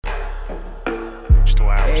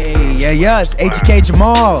Yes, HK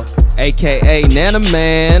Jamal, aka Nana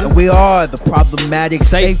Man. and we are the problematic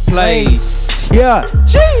Safeplace. Yeah,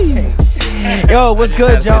 Jeez. yo, what's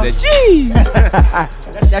good, y'all? Jeez.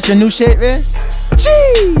 That's your new shit, man.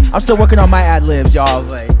 Jeez. I'm still working on my ad libs, y'all.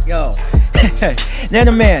 Like, yo,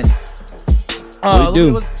 Nana Man. What do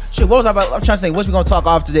you do? Shit, what was I about? I'm trying to think. What we gonna talk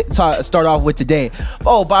off today? Start off with today.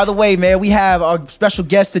 Oh, by the way, man, we have our special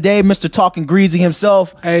guest today, Mr. Talking Greasy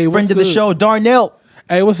himself. Hey, what's friend of the good? show, Darnell.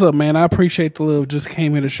 Hey, what's up, man? I appreciate the love. Just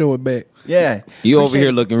came here to show it back. Yeah, You over appreciate here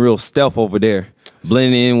it. looking real stealth over there,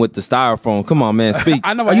 blending in with the styrofoam. Come on, man, speak.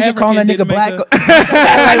 I know. Are you just calling that nigga black?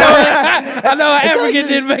 I know. An African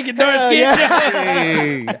didn't make it dark skin.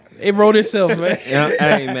 Hey, It wrote itself, man.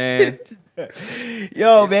 hey, man.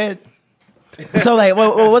 Yo, man. So, like,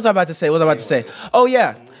 what was I about to say? Oh,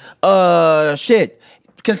 yeah. Shit.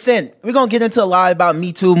 Consent. We're going to get into a lot about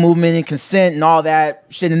Me Too movement and consent and all that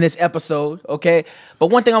shit in this episode, okay?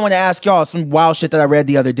 But one thing I want to ask y'all, some wild shit that I read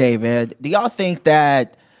the other day, man. Do y'all think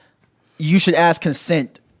that you should ask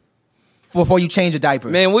consent before you change a diaper?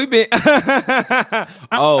 Man, we've been.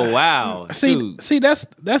 Oh wow. Shoot. See, that's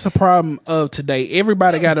a problem of today.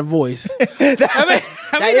 Everybody got a voice.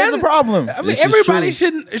 That is a problem. I mean, This is everybody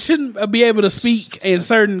true. shouldn't be able to speak in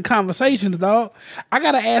certain conversations, dog. I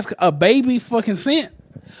gotta ask a baby for consent.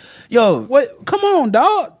 Yo, What? Come on,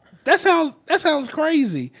 dog. That sounds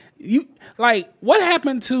crazy. You like what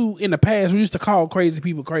happened to in the past? We used to call crazy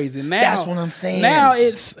people crazy. Now That's what I'm saying. Now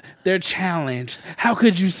they're challenged. How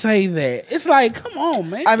could you say that? It's like, come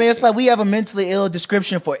on, man. I mean, it's like we have a mentally ill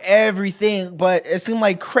description for everything, but it seemed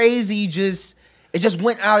like crazy just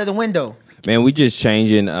went out of the window. Man, we just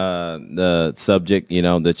changing the subject,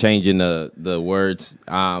 the changing the words.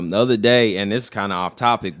 The other day, and this is kind of off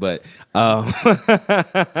topic, but so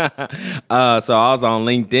I was on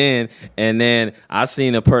LinkedIn, and then I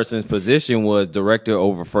seen a person's position was director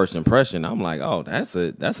over first impression. I'm like, oh, that's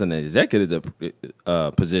an executive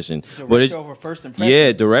position. But it's, Over first impression.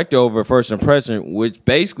 yeah, director over first impression, which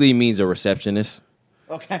basically means a receptionist.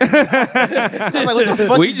 Okay. Sounds like, what the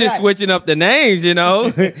fuck We is just that? switching up the names,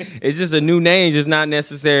 It's just a new name. It's not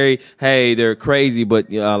necessary. Hey, they're crazy,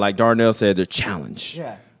 but like Darnell said, they're challenged.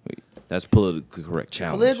 Yeah. That's politically correct.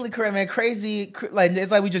 Challenge. Politically correct, man. Crazy. Like,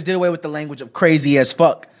 it's like we just did away with the language of crazy as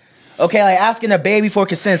fuck. Okay, like asking a baby for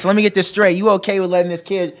consent. So let me get this straight. You okay with letting this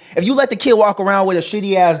kid? If you let the kid walk around with a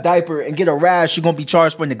shitty ass diaper and get a rash, you're gonna be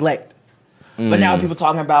charged for neglect. But now people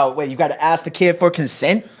talking about, wait, you got to ask the kid for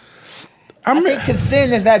consent? I think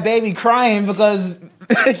consent is that baby crying because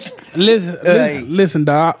Listen,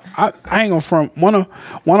 dog. I ain't gonna front. One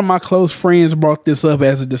of my close friends brought this up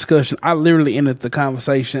as a discussion. I literally ended the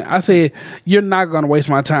conversation. I said, "You're not gonna waste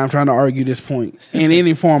my time trying to argue this point in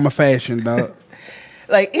any form or fashion, dog."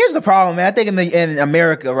 like, here's the problem, man. I think in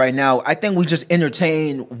America right now, I think we just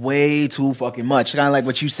entertain way too fucking much. Kind of like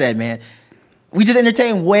what you said, man. We just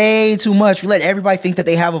entertain way too much. We let everybody think that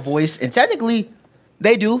they have a voice, and technically,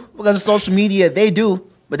 they do because of social media. They do,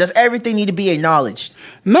 but does everything need to be acknowledged?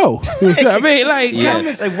 No, I mean, like,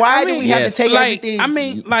 Yes. Like, why do we have to take like, everything? I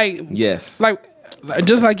mean, like, Yes. like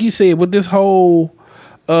just like you said with this whole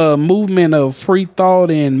movement of free thought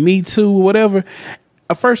and Me Too, whatever.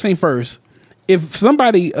 First thing first, if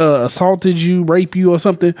somebody assaulted you, raped you, or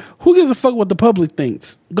something, who gives a fuck what the public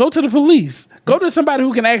thinks? Go to the police. Go to somebody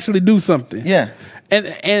who can actually do something. Yeah.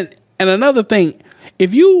 And another thing,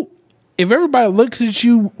 if everybody looks at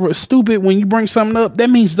you stupid when you bring something up, that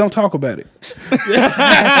means don't talk about it.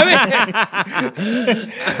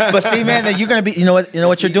 But see, man, then you're gonna be. You know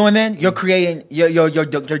what you're doing. Then you're creating. You're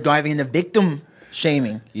driving into victim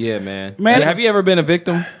shaming. Yeah, man. Man. Have you ever been a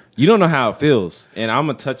victim? You don't know how it feels, and I'm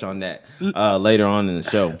gonna touch on that later on in the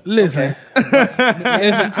show. Listen,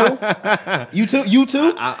 You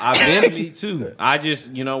too. I've been a Me Too. I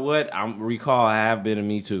just, you know what? I recall I have been a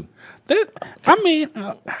Me Too.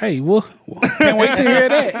 hey, well, can't wait to hear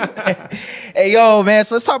that. Hey, yo, man.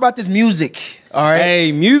 So let's talk about this music. All right.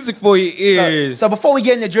 Hey, music for your ears. So before we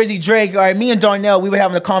get into Drizzy Drake, all right, me and Darnell, we were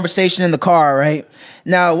having a conversation in the car, right?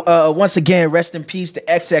 Now, once again, rest in peace to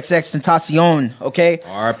XXXTentacion, okay?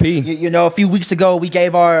 R.I.P. You know, a few weeks ago, we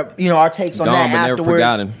gave our takes on Gone, that but afterwards. never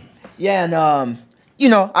forgotten. Yeah,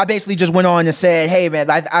 and I basically just went on and said, hey, man,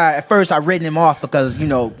 I at first I written him off because,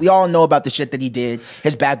 we all know about the shit that he did,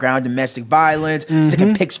 his background, domestic violence,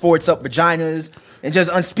 sticking pitchforks up vaginas, and just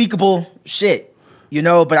unspeakable shit,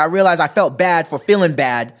 But I realized I felt bad for feeling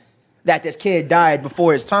bad that this kid died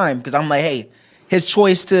before his time because I'm like, hey, his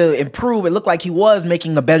choice to improve, it looked like he was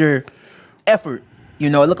making a better effort. It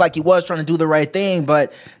looked like he was trying to do the right thing,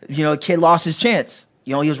 but, kid lost his chance.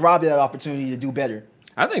 He was robbed of that opportunity to do better.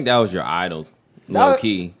 I think that was your idol, low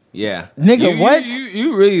key. Yeah, Nigga, what?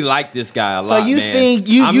 You really like this guy a lot, So you man. think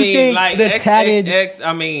think this tatted?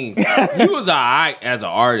 I mean, he was alright as an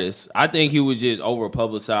artist. I think he was just over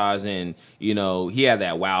publicized, and he had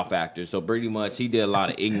that wow factor. So pretty much, he did a lot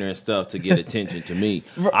of ignorant stuff to get attention to me.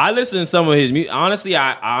 I listened to some of his music. Honestly,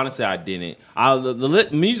 I didn't. The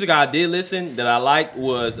music I did listen that I liked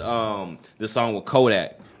was the song with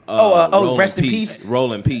Kodak. Rest in peace.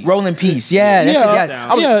 Roll in peace. Roll in peace. Yeah,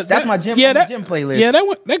 that's my gym playlist. Yeah,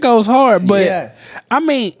 that goes hard. But Yeah. I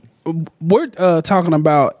mean, we're talking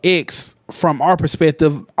about X from our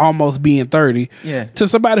perspective, almost being 30. Yeah. To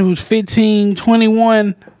somebody who's 15,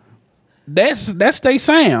 21. That's their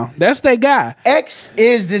sound. That's their guy. X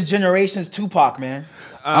is this generation's Tupac, man.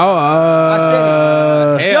 I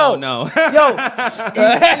said it. Hell no.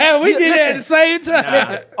 Yo, we did it at the same time.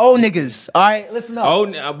 Listen, old niggas. All right, listen up.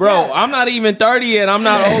 I'm not even 30 yet. I'm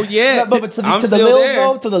not old yet. But to I'm the still Lils, there.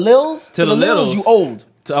 though, to the Lils, you old.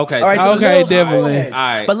 Okay. All right, to the Okay, Lils, definitely. you old. All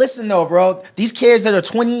right. But listen though, bro, these kids that are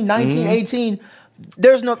 20, 19, 18,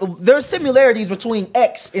 there's similarities between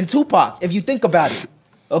X and Tupac if you think about it.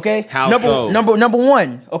 Okay. How so? Number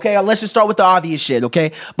one. Okay. Let's just start with the obvious shit.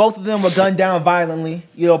 Okay. Both of them were gunned down violently,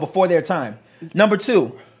 before their time. Number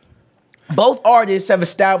two, both artists have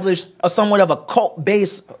established a somewhat of a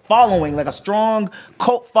cult-based following, like a strong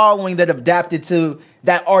cult following that adapted to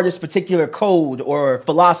that artist's particular code or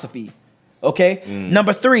philosophy. Okay.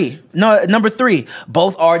 Number three,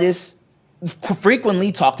 both artists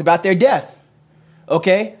frequently talked about their death.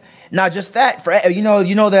 Okay. Not just that. For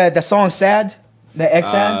the song "Sad." The X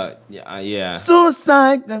had? Yeah.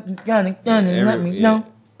 Suicide. Let me know.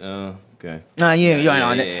 Okay. You ain't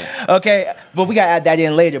on it. Okay, but we gotta add that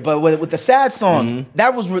in later. But with the Sad song,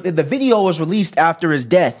 the video was released after his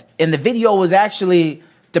death, and the video was actually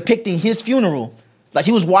depicting his funeral. Like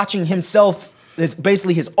he was watching himself,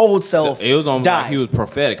 basically his old self. So it was almost die. like he was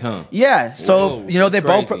prophetic, huh? Yeah. So Whoa, they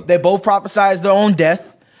crazy. both prophesized their own death.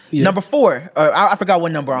 Yeah. Number 4, I forgot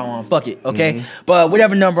what number I'm on. Fuck it, okay? But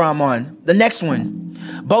whatever number I'm on, the next one,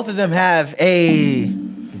 both of them have a.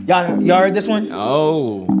 Y'all heard this one?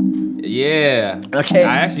 Oh, yeah. Okay.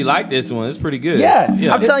 I actually like this one. It's pretty good. Yeah.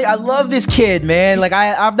 I'm telling you, I love this kid, man. Like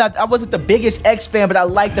I wasn't the biggest X fan, but I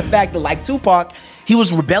like the fact that, like Tupac, he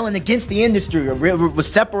was rebelling against the industry, or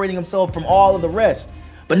was separating himself from all of the rest.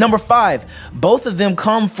 But number 5, both of them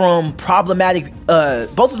come from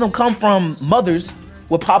mothers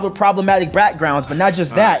with problematic backgrounds, but not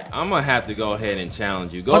just that. Right, I'm gonna have to go ahead and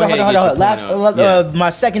challenge you. Go Hold ahead. on. My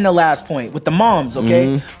second to last point with the moms.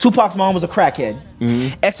 Okay, Tupac's mom was a crackhead.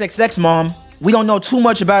 XXX mom, we don't know too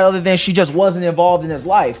much about it other than she just wasn't involved in his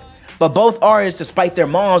life. But both artists, despite their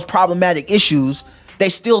mom's problematic issues, they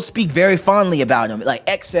still speak very fondly about him. Like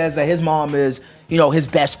X says that his mom is, his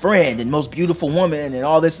best friend and most beautiful woman and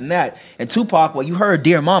all this and that. And Tupac, well, you heard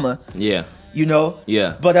 "Dear Mama." Yeah.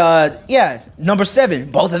 Yeah. But number 7,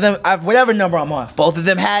 both of them, whatever number I'm on, both of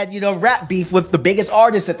them had, rap beef with the biggest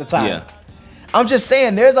artists at the time. Yeah. I'm just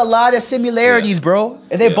saying, there's a lot of similarities, bro.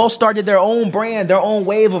 And they both started their own brand, their own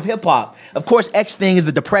wave of hip hop. Of course, X thing is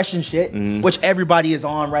the depression shit, which everybody is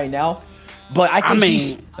on right now. But I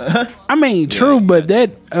think true, but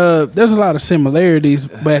that there's a lot of similarities.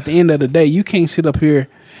 But at the end of the day, you can't sit up here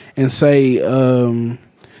and say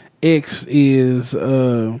X is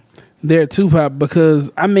their Tupac, because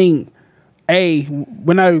we're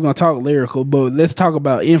not even gonna talk lyrical, but let's talk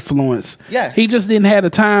about influence. Yeah. He just didn't have the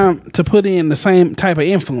time to put in the same type of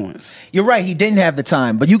influence. You're right, he didn't have the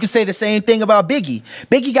time. But you can say the same thing about Biggie.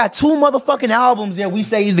 Biggie got 2 motherfucking albums that we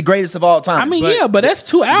say he's the greatest of all time. But that's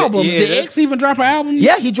 2 albums. Did X even drop an album?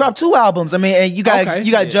 Yeah, he dropped 2 albums. And you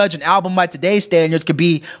gotta judge an album by today's standards. Could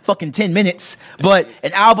be fucking 10 minutes, but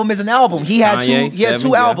an album is an album. He had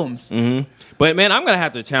two albums. Mm-hmm. But man, I'm gonna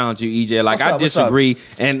have to challenge you, EJ. Like, I disagree,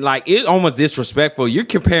 and like it's almost disrespectful. You're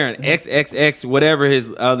comparing XXX, whatever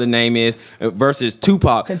his other name is, versus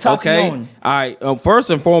Tupac. Okay, all right.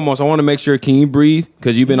 First and foremost, I want to make sure. Can you breathe?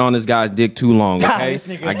 Because you've been on this guy's dick too long. Okay,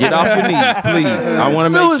 I get off your knees, please. I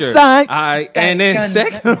want to make sure. All right, and then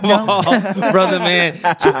second of all, brother, man,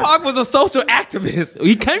 Tupac was a social activist.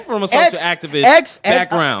 He came from a social activist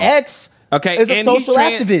background. Okay, is a social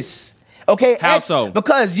activist. Okay, how so?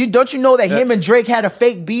 Because don't you know that him and Drake had a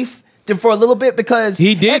fake beef for a little bit, because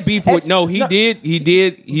he did beef with he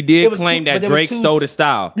did claim that Drake stole the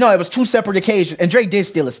style. No, it was 2 separate occasions, and Drake did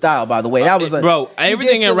steal a style, by the way. That was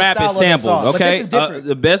everything in rap is sampled. Okay,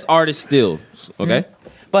 the best artist steals. Okay,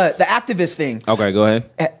 but the activist thing. Okay, go ahead.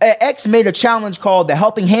 X made a challenge called the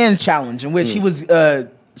Helping Hands Challenge, in which he was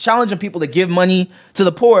challenging people to give money to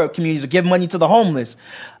the poor communities or give money to the homeless.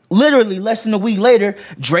 Literally less than a week later,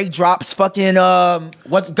 Drake drops fucking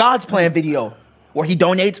what's God's Plan video. where he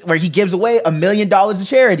donates, where he gives away $1 million to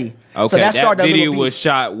charity. Okay, so that video was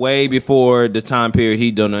shot way before the time period he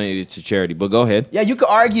donated to charity. But go ahead. Yeah, you could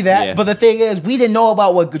argue that. Yeah. But the thing is, we didn't know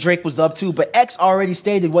about what Drake was up to, but X already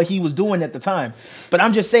stated what he was doing at the time. But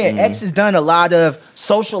I'm just saying, X has done a lot of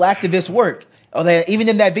social activist work. Even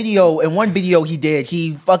in that video, in one video he did,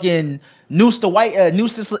 he fucking noosed the white,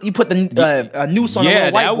 he put the noose on a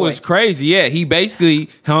little white boy. Yeah, that was crazy. Yeah, he basically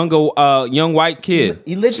hung a young white kid.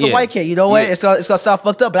 He lynched the white kid. You know what? It's gonna sound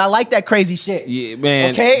fucked up, but I like that crazy shit. Yeah,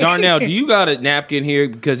 man. Okay? Darnell, do you got a napkin here?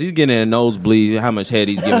 Because he's getting a nosebleed. How much head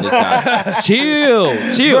he's giving this guy? Chill.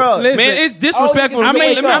 Bro, listen, man, it's disrespectful.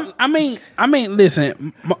 I mean,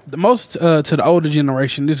 listen. Most to the older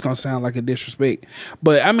generation, this is gonna sound like a disrespect,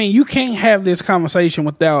 but I mean, you can't have this conversation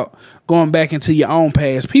without going back into your own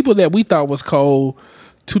past. People that we thought was cold,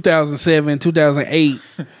 2007, 2008.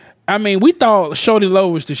 I mean, we thought Shorty Low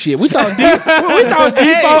was the shit. We thought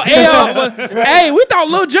D4L was. Hey, we thought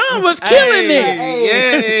Lil Jon was killing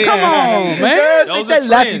it. Come on, man. Those are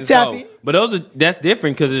trends, though. But that's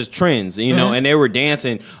different because it's trends, you know, and they were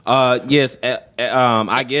dancing. Yes,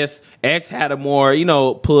 I guess X had a more,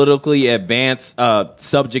 politically advanced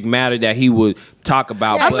subject matter that he would talk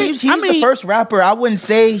about. Yeah, but he was the first rapper. I wouldn't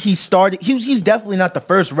say he started. He's definitely not the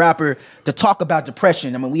first rapper to talk about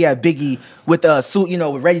depression. I mean, we had Biggie with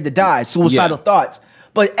Ready to Die, Suicidal Thoughts.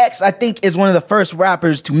 But X, I think, is one of the first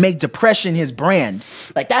rappers to make depression his brand.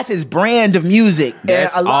 Like, that's his brand of music.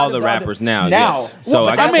 That's all the rappers now. Yes. So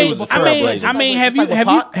have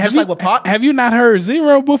you not heard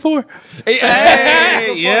Zero before?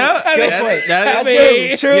 Hey, yeah.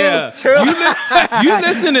 That's true. Yeah. True. You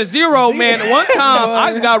listen to Zero, man. One time,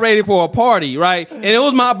 I got ready for a party, right? And it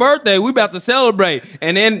was my birthday. We about to celebrate.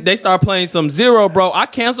 And then they start playing some Zero, bro. I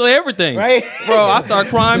canceled everything. Right? Bro, I start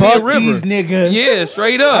crying me a river. These niggas. Yeah, straight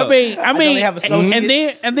up. I mean,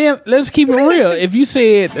 and then let's keep it real. If you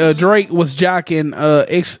said Drake was jocking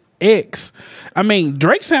X, I mean,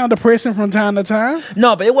 Drake sound depressing from time to time.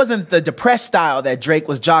 No, but it wasn't the depressed style that Drake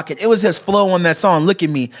was jocking. It was his flow on that song. Look at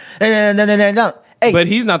me. Hey. But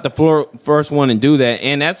he's not the first one to do that,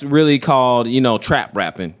 and that's really called, trap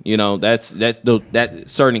rapping. That's that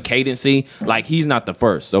certain cadency. Like, he's not the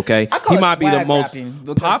first. Okay, he might be the most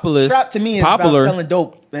popular. Trap to me is about selling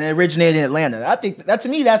dope, and it originated in Atlanta. I think that to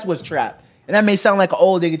me that's what's trap, and that may sound like an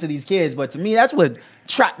old nigga to these kids, but to me that's what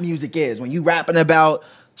trap music is. When you rapping about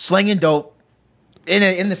slinging dope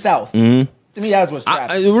in the South. Mm-hmm. To me, that's what's trap.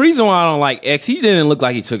 The reason why I don't like X, he didn't look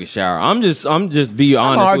like he took a shower. I'm just be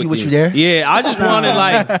honest with you there. Yeah, I just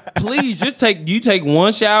wanted please just take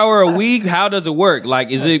one shower a week. How does it work?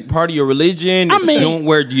 Like, is it part of your religion? I mean, you don't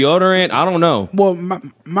wear deodorant. I don't know. Well, my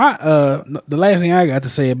the last thing I got to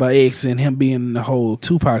say about X and him being the whole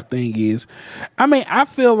Tupac thing is, I mean, I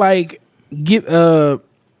feel like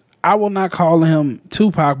I will not call him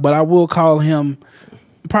Tupac, but I will call him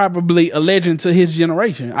probably a legend to his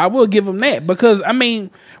generation. I will give him that, because I mean,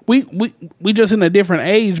 we just in a different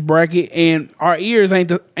age bracket, and our ears ain't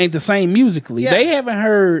the same musically. Yeah. They haven't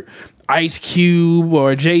heard Ice Cube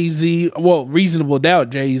or Jay-Z. Well, Reasonable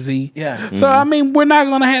Doubt Jay-Z. Yeah. Mm-hmm. So I mean, we're not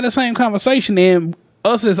gonna have the same conversation. And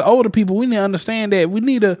us as older people, we need to understand that we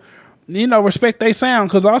need to, respect their sound,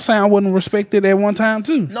 because our sound wasn't respected at one time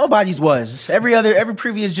too. Nobody's was. Every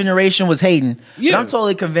previous generation was hating. Yeah. I'm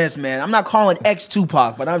totally convinced, man. I'm not calling X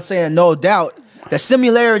Tupac, but I'm saying no doubt the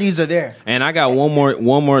similarities are there. And I got one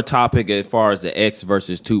more topic as far as the X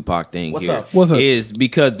versus Tupac thing. What's here. up? What's up? Is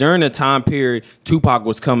because during the time period Tupac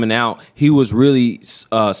was coming out, he was really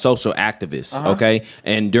social activist, okay?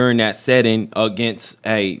 And during that setting against,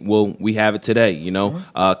 we have it today,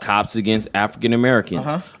 cops against African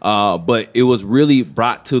Americans. But it was really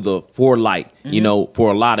brought to the forelight,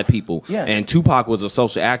 for a lot of people. Yeah. And Tupac was a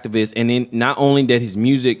social activist, and then not only did his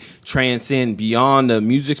music transcend beyond the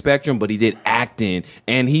music spectrum, but he did acting,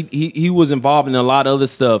 and he was involved in a lot of other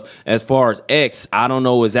stuff. As far as X, I don't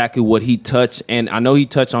know exactly what he touched, and I know he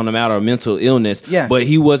touched on the matter of mental illness, but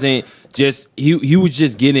he wasn't just he was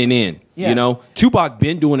just getting in. Yeah. Tupac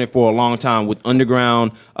been doing it for a long time with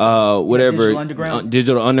Underground,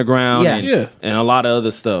 Digital Underground, and a lot of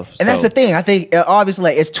other stuff. And that's the thing. I think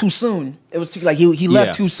obviously it's too soon. It was he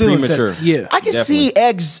left too soon. Premature. Yeah, I could see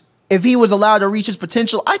Eggs. If he was allowed to reach his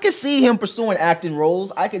potential, I could see him pursuing acting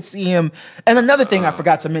roles. I could see him. And another thing I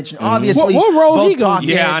forgot to mention, obviously, what role he gonna?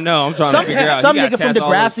 Yeah, I know. I'm trying to figure out. Some nigga from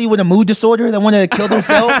Degrassi with a mood disorder that wanted to kill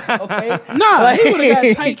himself. Okay, he would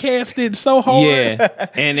have got typecasted so hard. Yeah,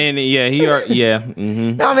 and then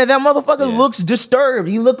Mm-hmm. Nah, man, that motherfucker looks disturbed.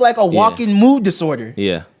 He looked like a walking mood disorder.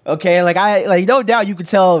 Yeah. Okay, no doubt you could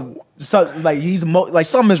tell. Something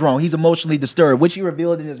is wrong. He's emotionally disturbed, which he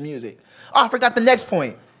revealed in his music. Oh, I forgot the next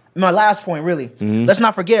point. my last point, really. Let's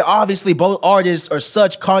not forget, obviously, both artists are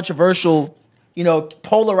such controversial,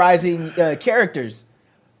 polarizing characters.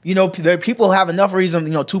 People have enough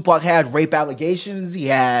reason. Tupac had rape allegations. He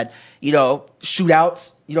had,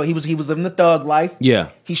 shootouts. He was living the thug life. Yeah.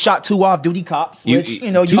 He shot 2 off-duty cops. Dirty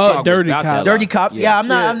cops. Dirty cops. Yeah, I'm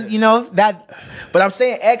not. That. But I'm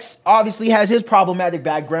saying X obviously has his problematic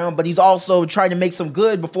background, but he's also trying to make some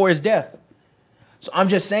good before his death. So I'm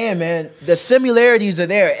just saying, man, the similarities are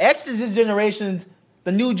there. X is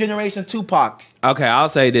the new generation's Tupac. Okay, I'll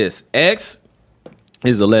say this: X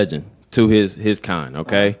is a legend to his kind.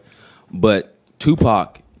 Okay, but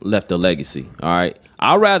Tupac left a legacy. All right,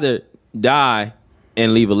 I'd rather die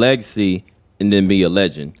and leave a legacy and then be a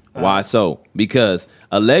legend. Why so? Because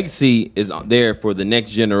a legacy is there for the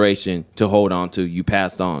next generation to hold on to. You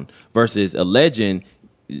passed on. Versus a legend,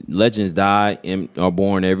 legends die and are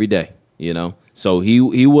born every day. So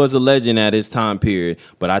he was a legend at his time period,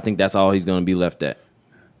 but I think that's all he's going to be left at.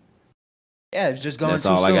 Yeah, it's just going That's too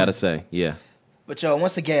all soon. I got to say. Yeah. But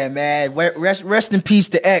once again, man, rest in peace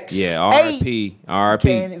to X. Yeah, R.I.P. R.I.P.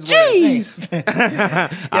 Jeez.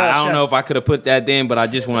 I don't know if I could have put that in, but I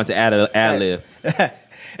just wanted to add a ad-lib.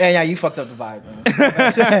 Yeah, you fucked up the vibe,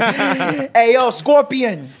 man. Hey, yo,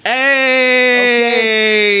 Scorpion.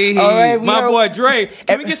 Hey, okay. All right, my boy Drake.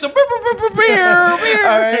 Can we get some beer? All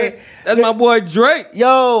right. That's my boy Drake.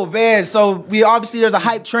 Yo, man. So there's a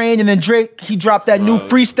hype train, and then Drake he dropped that new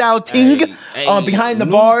freestyle ting behind the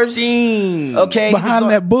bars. Ting. Okay, behind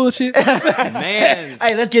that bullshit. Man.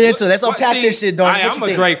 Hey, let's get into it. Let's unpack this shit, dog. I'm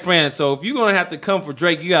a Drake fan, so if you're gonna have to come for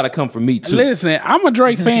Drake, you gotta come for me too. Listen, I'm a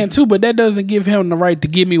Drake fan too, but that doesn't give him the right to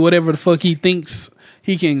give me whatever the fuck he thinks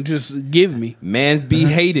he can just give me. Mans be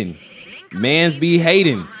hating. Mans be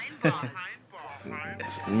hating.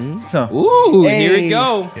 So, ooh, here we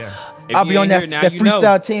go. Yeah. I'll be on that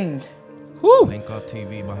freestyle ting. Woo. Link up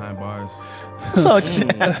TV behind bars. So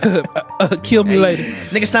Kill me later.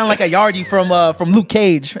 nigga sound like a yardie from Luke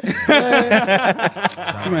Cage. Man.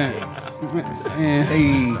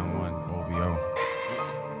 Hey. Someone OVO.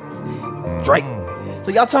 Drake.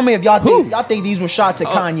 So y'all tell me if y'all think these were shots at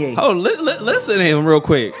Kanye. Listen to him real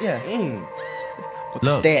quick. Yeah.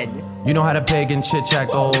 Look, Stand. you know how the pagan chit chat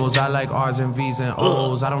goes. I like R's and V's and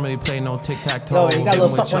O's. I don't really play no tic tac toe. Yo, you got a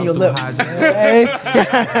little something on your lip. Hey.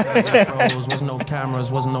 Was no cameras,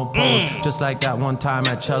 was no pose. Just like that one time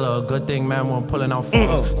at Cella. Good thing, man, we're pulling out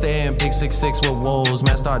phones. Stay in big 6'6" with woes.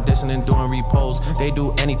 Man, start dissing and doing repos. They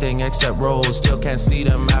do anything except rolls. Still can't see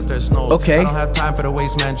them after it snows. Okay. I don't have time for the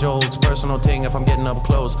waste man jokes. Personal thing if I'm getting up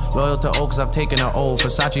close. Loyal to Oaks, I've taken an O.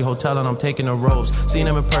 Versace Hotel and I'm taking the robes. Seeing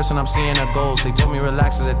them in person, I'm seeing their goals. They told me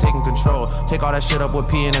relax as they're taking control. Take all that shit up with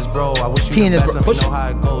P and his bro. I wish you the best, let me know how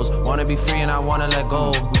it goes. Wanna be free and I wanna let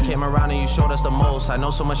go. We came around and you showed us the most. I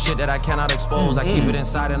know so much shit that I cannot expose. I keep it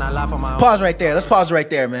inside and I laugh on my own. Pause right there. Let's pause right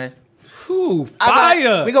there, man. Ooh,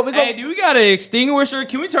 fire! We go. Hey, do we got an extinguisher?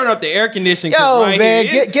 Can we turn up the air conditioning? Yo, right man,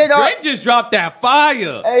 here, get off. Drake just dropped that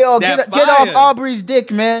fire. Hey, yo, get off Aubrey's dick,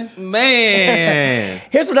 man. Man.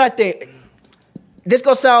 Here's what I think. This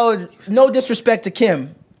gonna sound no disrespect to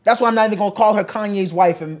Kim. That's why I'm not even gonna call her Kanye's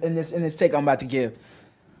wife in this take I'm about to give.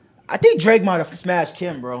 I think Drake might have smashed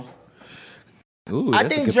Kim, bro. Ooh, I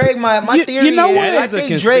think Drake my theory you know what? is I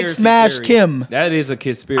think Drake smashed Kim. That is a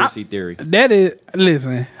conspiracy theory. That is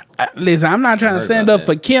listen. I'm not trying to stand up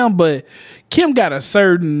for Kim, but Kim got a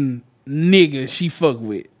certain nigga she fuck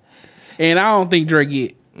with, and I don't think Drake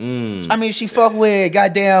it. I mean, she fuck with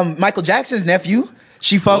goddamn Michael Jackson's nephew.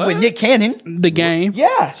 She fucked with Nick Cannon. The Game.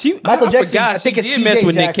 Yeah. Michael Jackson. I think she it's did mess TJ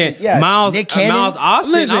with Jackson. Nick Cannon. Yeah. Miles, Nick Cannon. Miles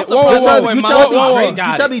Austin. Listen, I'm surprised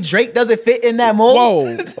you tell me Drake doesn't fit in that mold?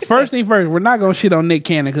 Whoa. First thing first, we're not gonna shit on Nick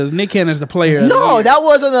Cannon because Nick Cannon's the player. No, that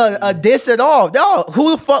wasn't a diss at all. No,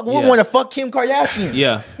 who the fuck would want to fuck Kim Kardashian?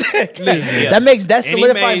 Yeah. That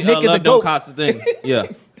solidifies Nick as a goat. Thing. Yeah.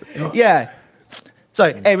 Yeah. So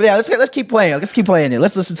hey, yeah, let's keep playing. Let's keep playing it.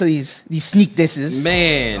 Let's listen to these sneak disses.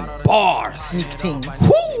 Man, bars. Sneak tings.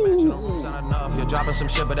 You're dropping some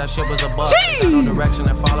shit, but that shit was a bust. Got no direction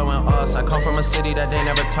and following us. I come from a city that they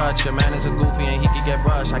never touch. Your man is a goofy and he can get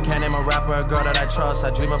brushed. I can't name a rapper, a girl that I trust.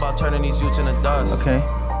 I dream about turning these youths into dust. Okay.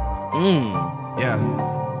 Yeah.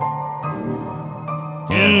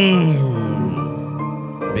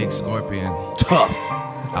 Big Scorpion. Tough.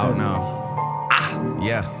 Out now.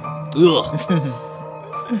 Yeah. Ugh.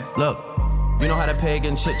 Look. You know how the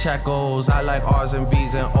pagan chit chat goes. I like R's and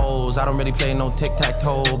V's and O's. I don't really play no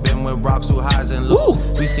tic-tac-toe. Been with rocks through highs and lows.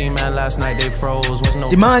 We seen man last night, they froze. Was no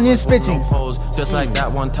Demonian spitting. No pose. Just like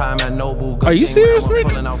that one time at Noble. Good Are you serious, Rick?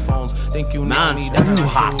 Pulling out phones. Think you know me, that's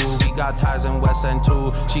not hot. true. We got ties in West End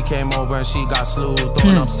too. She came over and she got slew.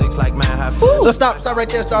 Throwing up 6 like man have food. Let's stop right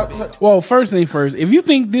there. Stop. Well, first thing first, if you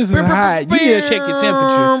think this is hot, you need to check your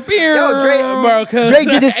temperature. Yo, Drake, Bro,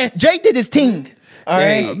 Drake did his thing. All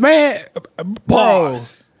right, man. Bro.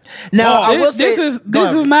 Now I will say this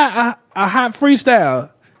is not a hot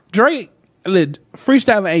freestyle. Drake,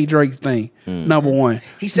 freestyling ain't Drake's thing. Number one,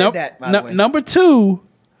 he said that. By the way. Number two,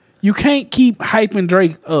 you can't keep hyping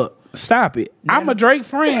Drake up. Stop it. I'm a Drake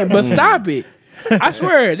friend, but stop it. I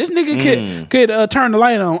swear, this nigga could turn the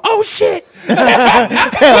light on. Oh shit! Hell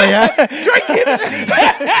yeah! Drake did it.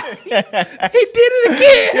 He did it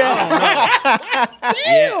again. Damn.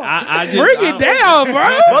 I just Bring it down,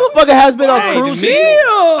 bro. Motherfucker has been on cruise.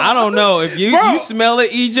 I don't know if you smell it,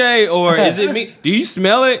 EJ, or is it me? Do you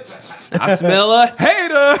smell it? I smell a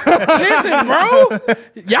hater. Listen, bro,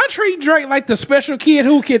 y'all treat Drake like the special kid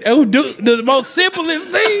who do the most simplest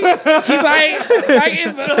thing. He's like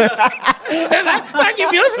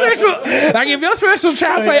if your special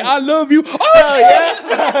child say I love you,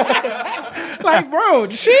 yeah. Like, bro,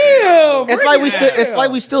 chill. It's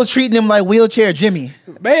like we still treating him like wheelchair Jimmy.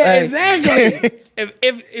 Man, exactly.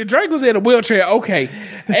 If Drake was in a wheelchair, okay,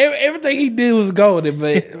 everything he did was golden.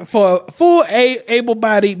 But for a full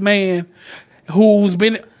able-bodied man who's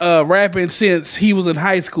been rapping since he was in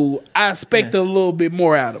high school, I expect a little bit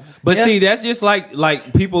more out of him. But see, that's just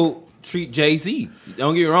like people treat Jay-Z.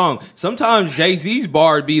 Don't get me wrong. Sometimes Jay-Z's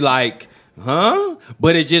bar be like, huh?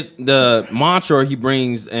 But it's just the mantra he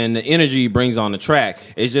brings and the energy he brings on the track.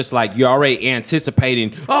 It's just like you're already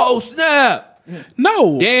anticipating, oh, snap.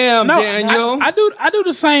 No, damn, Daniel. I do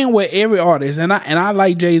the same with every artist, and I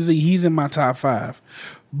like Jay-Z. He's in my top 5.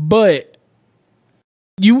 But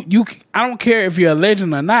you I don't care if you're a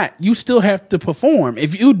legend or not. You still have to perform.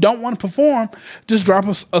 If you don't want to perform, just drop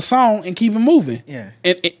a song and keep it moving. Yeah,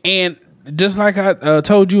 and just like I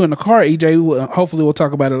told you in the car, EJ, hopefully we'll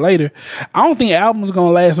talk about it later. I don't think the album's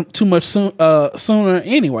gonna last too much sooner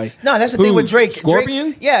anyway. No, that's the thing with Drake.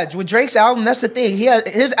 Scorpion? With Drake's album, that's the thing.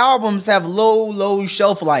 His albums have low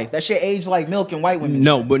shelf life. That shit aged like milk and white women.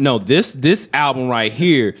 No, this album right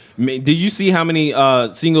here. Did you see how many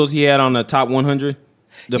singles he had on the top 100?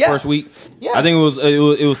 The first week, I think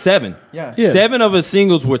it was 7. Yeah. 7 of his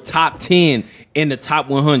singles were top 10 in the top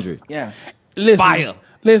 100. Yeah,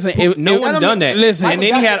 Listen, no one done that. Listen, and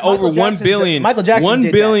then he had over 1 billion. Michael Jackson 1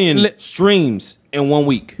 did billion streams in 1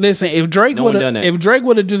 week. Listen, if Drake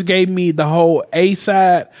would have just gave me the whole A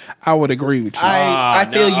side, I would agree with you. I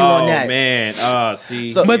feel you on that. Oh man, see.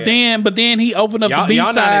 So, but then he opened up the B side.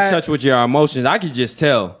 Y'all not in touch with your emotions. I could just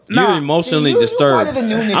tell. You're emotionally disturbed.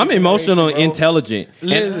 I'm emotionally intelligent.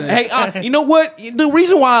 And, hey, you know what? The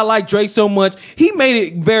reason why I like Drake so much, he made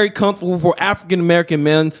it very comfortable for African American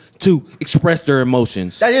men to express their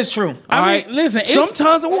emotions. That is true. I mean, listen.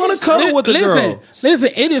 Sometimes I want to cuddle with the girl.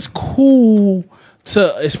 Listen, it is cool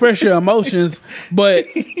to express your emotions, but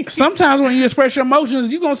sometimes when you express your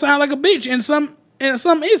emotions, you're gonna sound like a bitch in some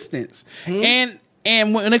instance.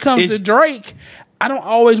 And when it comes to Drake, I don't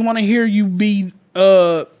always want to hear you be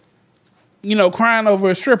crying over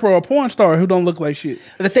a stripper or a porn star who don't look like shit.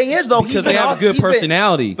 The thing is, though, because they have a good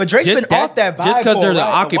personality. But Drake's been off that vibe. Just because they're the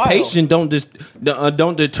occupation don't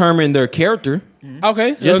determine their character.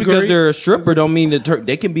 Okay, just because they're a stripper don't mean that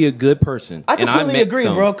they can be a good person. I completely agree,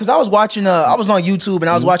 bro. Because I was watching, I was on YouTube and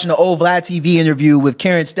I was watching the old Vlad TV interview with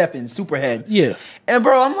Karen Steffens, Superhead. Yeah, and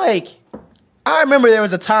bro, I'm like, I remember there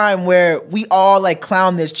was a time where we all like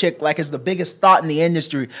clown this chick like it's the biggest thought in the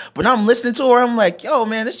industry. But now I'm listening to her, I'm like, yo,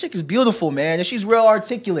 man, this chick is beautiful, man. And she's real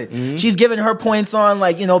articulate. Mm-hmm. She's giving her points on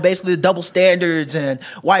like, basically the double standards and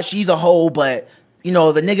why she's a hoe, but the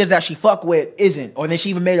niggas that she fuck with isn't. Or then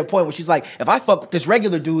she even made a point where she's like, if I fuck with this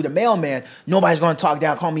regular dude, a mailman, nobody's gonna talk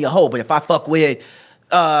down, call me a hoe. But if I fuck with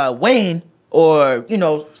Wayne or,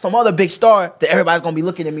 some other big star, then everybody's gonna be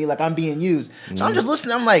looking at me like I'm being used. Mm-hmm. So I'm just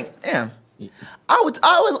listening, I'm like, damn. I would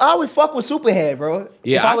fuck with Superhead, bro.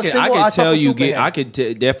 Yeah, I could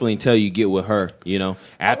definitely tell you get with her.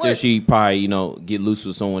 After she probably get loose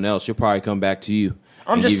with someone else, she'll probably come back to you.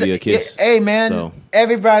 I'm just give you a kiss. Hey man,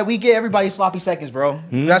 we get everybody sloppy seconds, bro.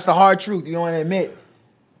 That's the hard truth. You don't want to admit.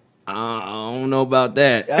 I don't know about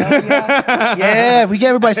that. Yeah, we get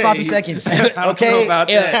everybody sloppy seconds. Okay, I don't know about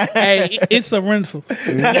that. Hey, it's a rental,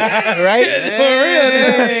 right?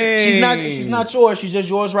 Hey. She's not yours. She's just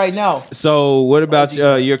yours right now. So, what about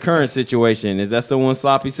your current situation? Is that someone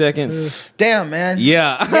sloppy seconds? Damn, man.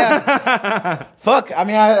 Yeah. Fuck. I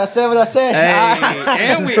mean, I said what I said. Hey,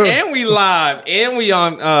 and we live, and we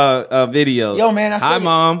on video. Yo, man, I said Hi, it.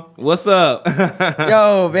 Mom. What's up?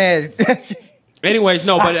 Yo, man. Anyways,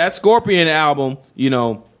 no, but that Scorpion album,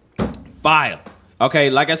 fire. Okay,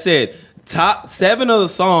 like I said, top 7 of the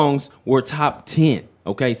songs were top 10.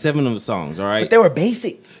 Okay, 7 of the songs. All right, But they were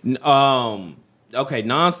basic. Okay,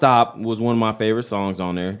 Nonstop was one of my favorite songs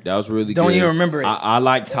on there. That was really good. Don't even remember it. I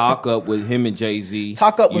like Talk Up with him and Jay-Z.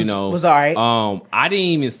 Talk Up was all right. I didn't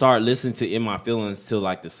even start listening to In My Feelings till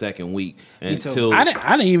like the second week. Until I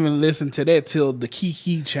didn't even listen to that till the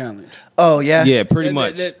Kiki challenge. Oh yeah. Yeah, pretty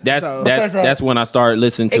much. That's when I started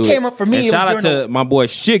listening to it. It came up for me. And It shout was out during to my boy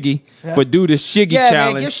Shiggy for do the Shiggy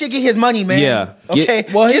challenge. Man, give Shiggy his money, man. Yeah. Okay.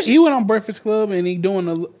 Well, he went on Breakfast Club and he doing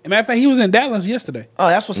matter of fact, he was in Dallas yesterday. Oh,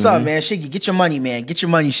 that's what's up, man. Shiggy, get your money, man. Get your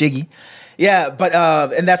money, Shiggy. Yeah, but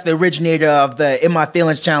and that's the originator of the In My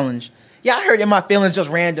Feelings challenge. Yeah, I heard In My Feelings just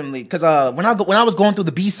randomly because when I was going through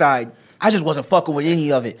the B-side, I just wasn't fucking with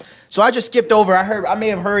any of it. So I just skipped over. I may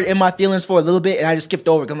have heard In My Feelings for a little bit, and I just skipped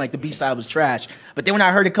over because I'm like, the B-side was trash. But then when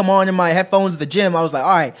I heard it come on in my headphones at the gym, I was like, all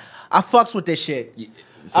right, I fucks with this shit.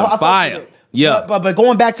 Some fire. Yeah. But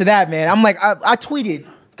going back to that, man, I'm like, I tweeted,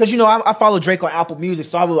 because, I follow Drake on Apple Music,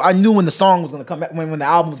 so I knew when the song was going to come, when the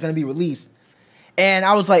album was going to be released. And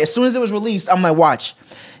I was like, as soon as it was released, I'm like, watch.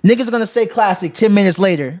 Niggas are going to say classic 10 minutes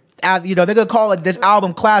later. They're going to call it this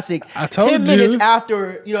album classic. I told 10 you. minutes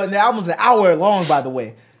after, and the album's an hour long, by the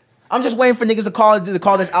way. I'm just waiting for niggas to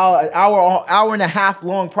call this hour and a half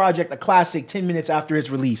long project a classic 10 minutes after it's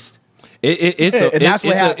released.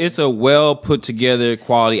 It's a well put together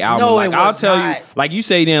quality album. No, like, it I'll was tell not. you, like you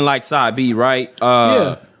say, you didn't like side B, right?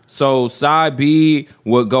 Yeah. So side B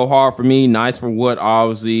would go hard for me. Nice for what?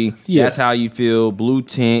 Obviously, Yeah. That's How You Feel. Blue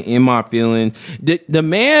Tint. In My Feelings. The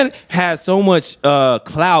man has so much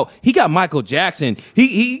clout. He got Michael Jackson.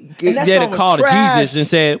 He did that a song was call to trash. Jesus and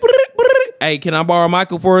said, "Hey, can I borrow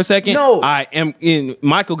Michael for a second?" No. I am in.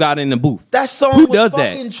 Michael got in the booth. That song Who was does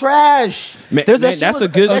fucking that? trash. Man, That man, shit that's was- a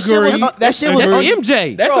good that shit was- agree. That shit was That's un-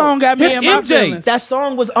 MJ. That song got me That's in my MJ. feelings. That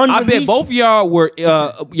song was I unreleased. bet both of y'all were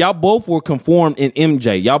y'all both were conformed in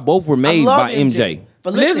MJ. Y'all both were made love by MJ.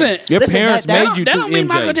 But Listen, Your parents made you That through don't mean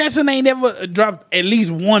MJ. Michael Jackson ain't never dropped at least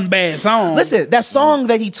one bad song. Listen, that song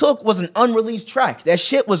that he took was an unreleased track. That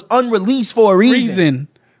shit was unreleased for a reason.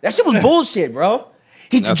 That shit was bullshit, bro.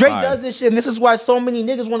 That's Drake fire. does this shit, and this is why so many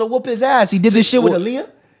niggas want to whoop his ass. He did this shit with Aaliyah.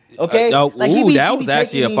 Okay, That he be was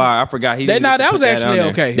actually a taking fire. I forgot he. That- didn't no, get to that put was on actually there.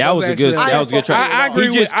 okay. That was a good. actually- That was a good track. I agree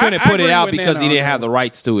He just with- couldn't I put it agree out with because he Nana didn't on have that. the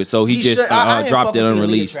rights to it, so he He just should- I didn't dropped fuck it with the Aaliyah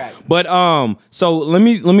unreleased. track. But so let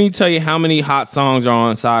me tell you how many hot songs are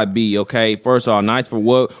on side B. Okay, first of all, Nice for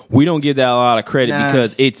What. We don't give that a lot of credit Nah.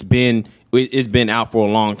 because it's been out for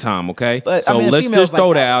a long time. Okay, But, so I mean, let's females just throw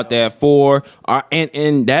like that that, out though. there for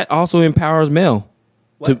and that also empowers Mel.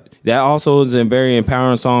 That also is a very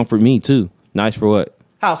empowering song for me too. Nice for What.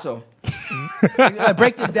 How so?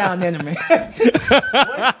 Break this down, then, man.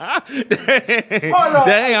 Hold on.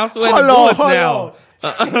 Dang, I'm sweating Hold on, bullets hold now.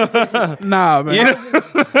 on. Nah, man. You know?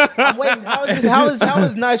 I'm waiting. How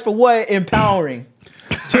is Nice for What empowering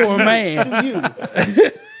To a man. to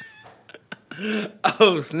you?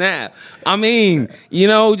 Oh snap! I mean,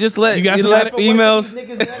 just let You got some let females.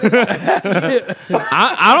 Niggas,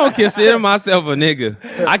 I don't consider myself a nigga.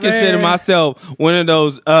 I consider myself one of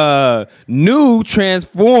those new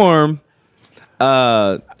transform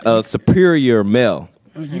superior male.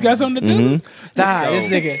 You got something to tell us? Nah, this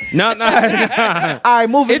nigga. No. All right,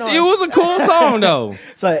 moving on. It was a cool song though.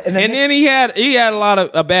 So, and And then he had a lot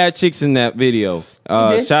of bad chicks in that video.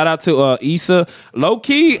 did? Shout out to Issa. Low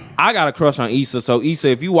key, I got a crush on Issa. So Issa,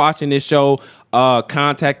 if you watching this show,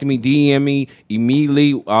 contact me, DM me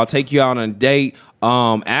immediately. I'll take you out on a date.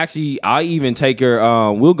 Actually, I'll even take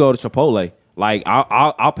her. We'll go to Chipotle. Like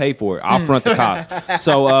I'll pay for it. I'll front the cost.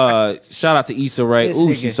 So shout out to Issa Rae. This Ooh,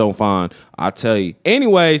 nigga. she's so fine. I tell you.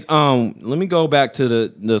 Anyways, let me go back to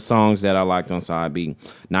the songs that I liked on side B.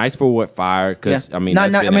 Nice for What, fire. Because yeah. I mean,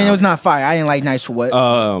 it that's been was out. not fire. I didn't like Nice for What.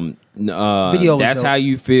 Video was That's dope. How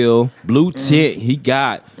You Feel. Blue Tint. He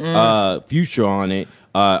got Future on it.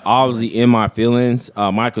 Obviously, In My Feelings.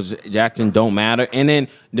 Michael Jackson, Don't Matter. And then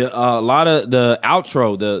a lot of the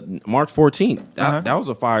outro, the March 14th. That was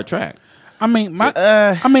a fire track.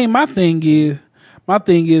 My thing is my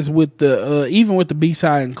thing is with the even with the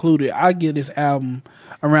B-side included, I give this album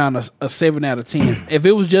around a 7 out of 10. If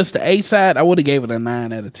it was just the A-side, I would have gave it a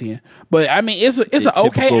 9 out of 10. But I mean, it's an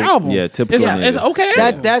okay album. Yeah, typical. It's okay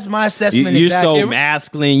album. That's my assessment. You're so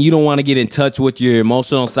masculine. You don't want to get in touch with your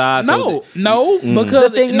emotional side. No,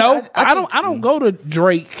 because I don't go to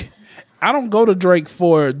Drake. I don't go to Drake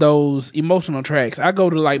for those emotional tracks. I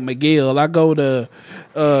go to like Miguel. I go to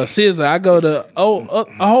SZA. I go to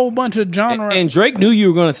a whole bunch of genre. And Drake knew you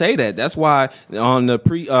were going to say that. That's why on the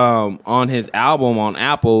on his album on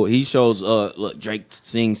Apple, he shows look, Drake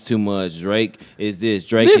sings too much. Drake is this.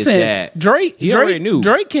 Drake is that. Drake already knew.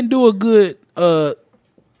 Drake can do a good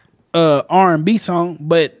R&B song,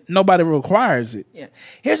 but nobody requires it. Yeah.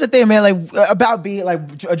 Here's the thing, man. Like about being like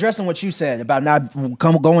addressing what you said about not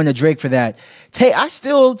going to Drake for that. I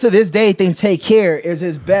still to this day think "Take Care" is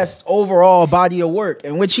his best overall body of work,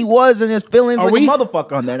 in which he was in his feelings a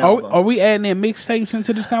motherfucker on that album. Are we adding in mixtapes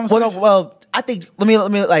into this conversation? Well, I think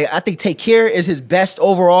I think "Take Care" is his best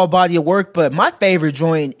overall body of work, but my favorite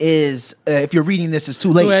joint is if you're reading this, it's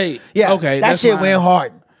too late. Yeah, okay, that shit went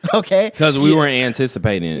hard. Okay, because we weren't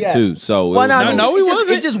anticipating it too. So he wasn't.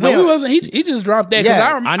 He just dropped that.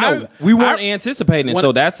 Yeah, I know we weren't anticipating it.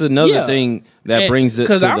 So that's another thing that brings it.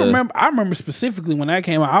 Because I remember specifically when that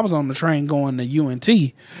came out, I was on the train going to UNT,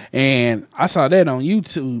 and I saw that on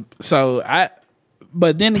YouTube. So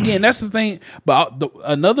but then again, that's the thing. But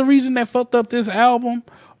another reason that fucked up this album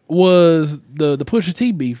was the Pusha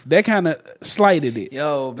T beef. That kind of slighted it.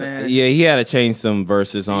 Yo, man. Yeah, he had to change some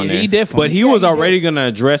verses on there. He definitely. But he was already going to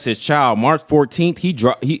address his child. March 14th, he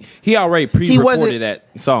already pre-recorded that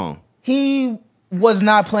song. He was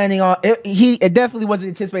not planning on it. It definitely wasn't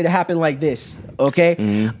anticipated to happen like this.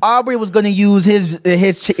 Okay, Aubrey was going to use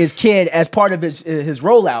his kid as part of his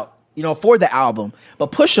rollout. For the album.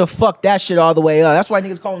 But Pusha fucked that shit all the way up. That's why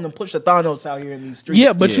niggas calling them Pusha Thanos out here in these streets.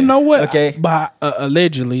 Yeah, but you know what? Okay.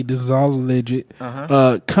 Allegedly, this is all alleged.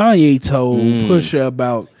 Kanye told Pusha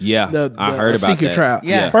about I heard about secret that. trial.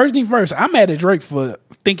 Yeah. First thing first, I'm mad at Drake for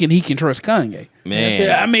thinking he can trust Kanye. Man.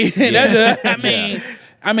 Yeah, I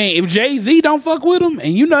mean, if Jay-Z don't fuck with him,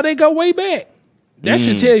 and they go way back, that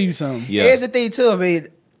should tell you something. Yeah. Here's the thing too. I mean,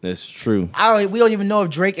 that's true. We don't even know if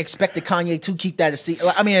Drake expected Kanye to keep that a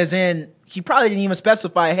secret. I mean, as in, he probably didn't even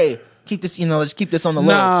specify, hey, keep this, let's keep this on the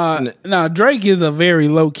low. Nah, Drake is a very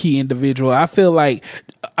low-key individual. I feel like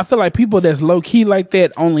people that's low-key like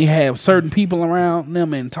that only have certain people around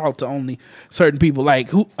them and talk to only certain people. Like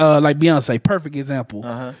Beyonce, perfect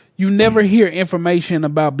example. You never hear information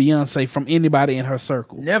about Beyonce from anybody in her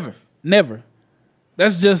circle. Never.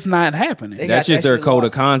 That's just not happening. That's just their code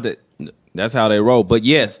of conduct. That's how they roll. But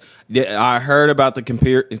yes, I heard about the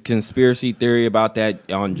conspiracy theory about that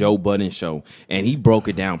on Joe Budden's show, and he broke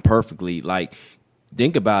it down perfectly. Like,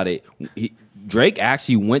 think about it. Drake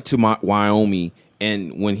actually went to Wyoming,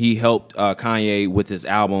 and when he helped Kanye with his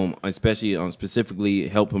album, especially specifically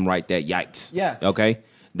help him write that Yikes. Yeah. Okay.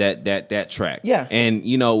 That track. Yeah. And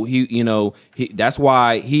that's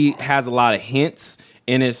why he has a lot of hints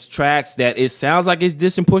in his tracks that it sounds like it's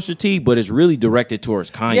dissing Pusha T, but it's really directed towards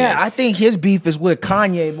Kanye. Yeah, I think his beef is with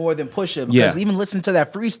Kanye more than Pusha. Because even listen to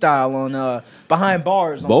that freestyle on Behind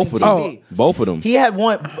Bars on both MTV. Both of them. He had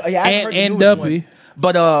one. Yeah, I heard the newest one.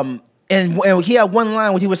 But and he had one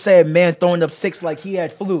line where he was saying, "Man, throwing up 6 like he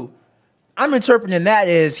had flu." I'm interpreting that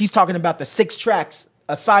as he's talking about the 6 tracks.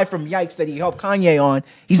 Aside from Yikes that he helped Kanye on,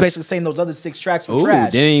 he's basically saying those other 6 tracks were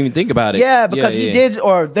trash. Didn't even think about it. Yeah, because he did,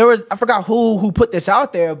 or there was, I forgot who put this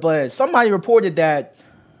out there, but somebody reported that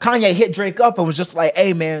Kanye hit Drake up and was just like,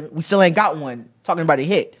 "Hey man, we still ain't got one." Talking about a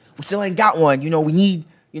hit, we still ain't got one. We need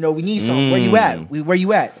something. Where you at? Where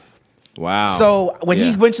you at? Wow. So when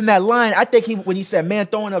he mentioned that line, I think when he said, "Man,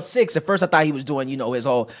 throwing up 6," at first I thought he was doing his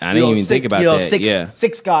whole I didn't even think about that.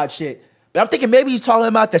 Six God shit. But I'm thinking maybe he's talking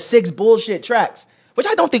about the 6 bullshit tracks. Which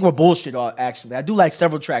I don't think were bullshit. Actually, I do like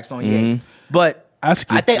several tracks on here, but I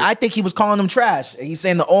think he was calling them trash. And he's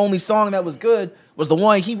saying the only song that was good was the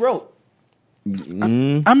one he wrote.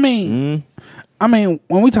 I mean,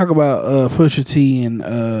 when we talk about Pusha T and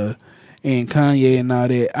Kanye and all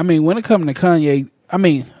that, I mean, when it comes to Kanye, I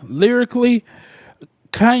mean, lyrically,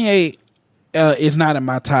 Kanye is not in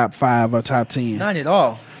my top 5 or top 10. Not at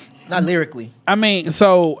all. Not lyrically. I mean,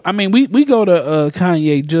 we go to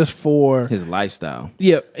Kanye just for his lifestyle.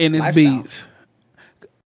 Yep, and his beats.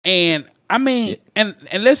 And I mean, and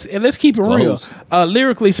let's keep it real.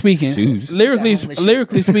 Lyrically speaking, lyrically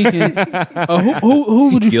speaking,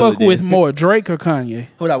 who would you fuck with more, Drake or Kanye?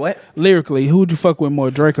 What? Lyrically, who would you fuck with more,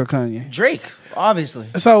 Drake or Kanye? Drake, obviously.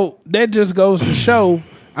 So that just goes to show.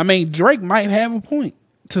 I mean, Drake might have a point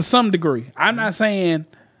to some degree. I'm not saying.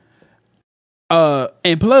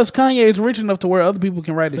 And plus, Kanye is rich enough to where other people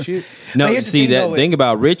can write the shit. No, see that thing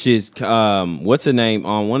about Rich is what's the name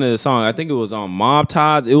on one of the songs? I think it was on Mob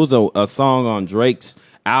Ties. It was a song on Drake's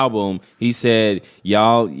album. He said,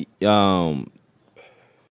 "Y'all."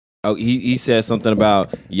 He said something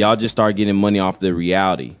about y'all just start getting money off the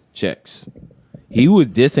reality checks. He was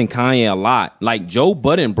dissing Kanye a lot. Like Joe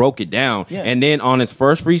Budden broke it down, and then on his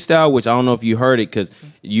first freestyle, which I don't know if you heard it, because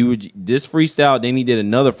this freestyle, then he did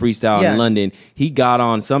another freestyle in London. He got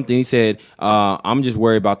on something. He said, "I'm just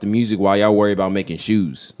worried about the music while y'all worry about making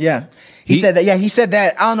shoes." Yeah. He said that. Yeah, he said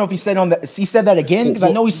that. I don't know if he said he said that again, because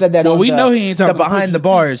I know he said that. Well, we know he ain't talking the behind the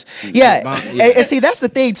bars. Yeah. And see, that's the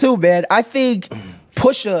thing too, man. I think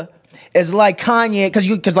Pusha is like Kanye,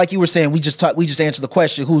 because like you were saying, we just answered the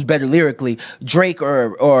question: who's better lyrically, Drake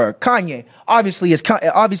or Kanye? Obviously, it's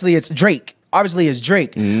Drake. Obviously, it's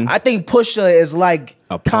Drake. Mm-hmm. I think Pusha is like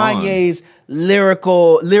Kanye's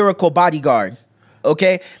lyrical bodyguard.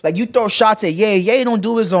 Okay, like you throw shots at Ye don't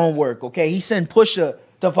do his own work. Okay, he send Pusha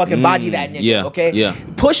to fucking body that nigga. Yeah, okay. Yeah.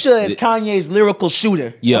 Pusha is Kanye's lyrical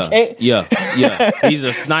shooter. Yeah. Okay? Yeah. He's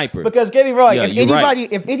a sniper. Because get me wrong,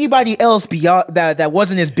 if anybody else beyond that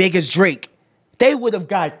wasn't as big as Drake, they would have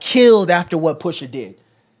got killed after what Pusha did.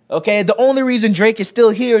 Okay, the only reason Drake is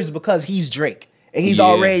still here is because he's Drake and he's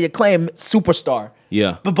already acclaimed superstar.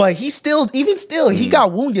 Yeah. But he still, he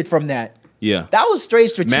got wounded from that. Yeah, that was straight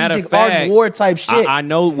strategic art war type shit. I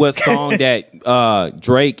know what song that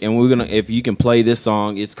Drake, and we're gonna, if you can play this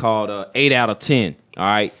song, it's called 8 out of 10. All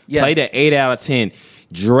right, play that 8 out of 10.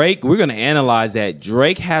 Drake, we're gonna analyze that.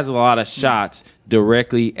 Drake has a lot of shots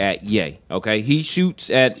directly at Ye. Okay, he shoots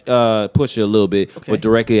at Pusha a little bit, but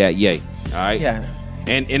directly at Ye. All right, yeah,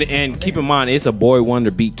 and keep in mind it's a Boy Wonder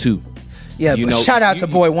beat too. Yeah, shout out to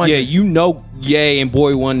Boy Wonder. Yeah, Ye and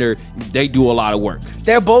Boy Wonder, they do a lot of work.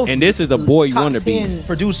 They're both, and this is a Boy top Wonder 10 beat.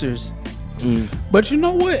 Producers. But you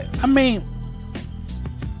know what? I mean,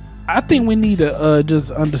 I think we need to just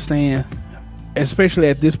understand, especially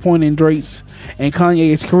at this point in Drake's and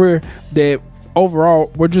Kanye's career, that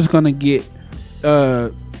overall we're just gonna get,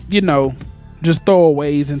 just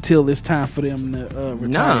throwaways until it's time for them to retire.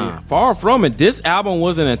 Nah, far from it. This album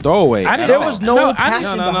wasn't a throwaway. There was no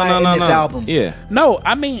passion behind this album. Yeah. No,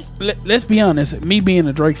 I mean, let's be honest. Me being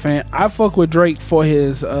a Drake fan, I fuck with Drake for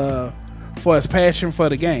his passion for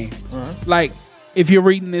the game. Uh-huh. Like, if you're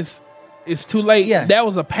reading this, it's too late. Yeah. That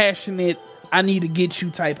was a passionate, I need to get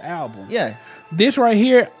you type album. Yeah. This right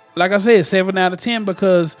here, like I said, 7 out of 10,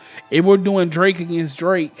 because if we're doing Drake against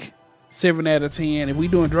Drake, 7 out of 10. If we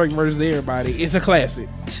doing Drake versus everybody, it's a classic.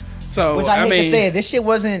 So, which I hate to say it, this shit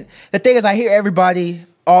wasn't. The thing is, I hear everybody,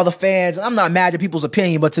 all the fans. I'm not mad at people's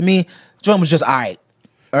opinion, but to me, Drum was just all right.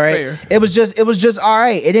 All right, fair. It was just all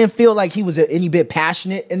right. It didn't feel like he was any bit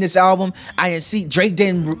passionate in this album. I didn't see Drake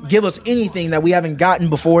didn't give us anything that we haven't gotten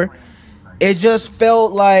before. It just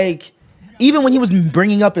felt like, even when he was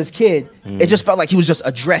bringing up his kid, it just felt like he was just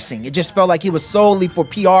addressing. It just felt like he was solely for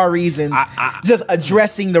PR reasons, just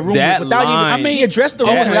addressing the rumors without even. He addressed the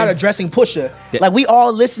rumors without addressing Pusha. Like, we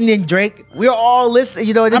all listening, Drake. We're all listening.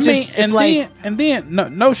 You know, no shade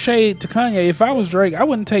to Kanye. If I was Drake, I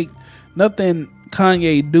wouldn't take nothing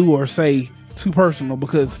Kanye do or say too personal,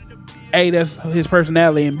 because A, that's his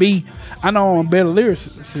personality, and B, I know I'm better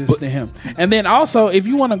lyricists than him. And then also, if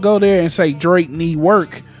you want to go there and say Drake need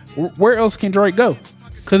work, where else can Drake go?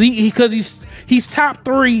 Because he's top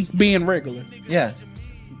 3 being regular. Yeah,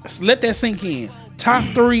 let that sink in. Top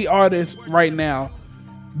 3 artists right now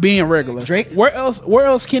being regular. Drake. Where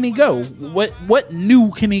else can he go? What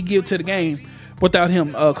new can he give to the game without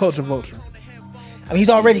him? Culture vulture. I mean, he's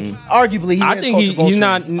already arguably. I think he's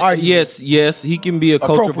not. Yes, he can be a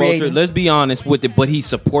culture vulture. Let's be honest with it, but he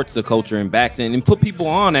supports the culture and backs it and put people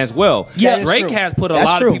on as well. Yeah, Drake has put a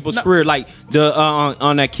lot of people's career, like the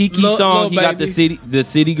on that Kiki song. He got the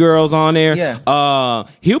city girls on there. Yeah.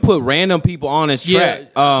 He'll put random people on his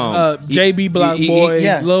track. JB Block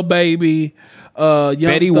Boy, Lil Baby.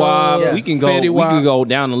 Fetty Wap, we can go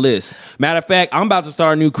down the list. Matter of fact, I'm about to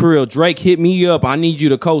start a new career. Drake, hit me up. I need you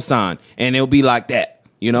to co-sign, and it'll be like that.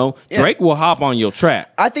 You know, Drake will hop on your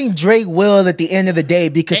track. I think Drake will, at the end of the day,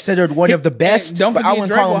 be considered one of the best. But I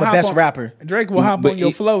wouldn't call him the best rapper. Drake will hop on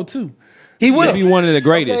your flow too. He will. He'll be one of the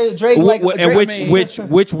greatest.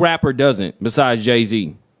 Which rapper doesn't besides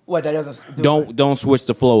Jay-Z? What, that doesn't don't switch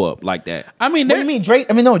the flow up like that. I mean, what do you mean Drake?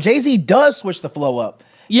 I mean, no, Jay-Z does switch the flow up.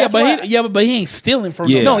 Yeah, but he ain't stealing from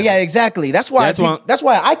No, yeah, exactly. That's why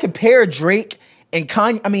I compare Drake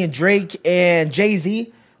and Drake and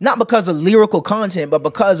Jay-Z, not because of lyrical content, but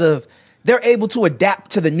because of they're able to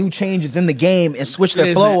adapt to the new changes in the game and switch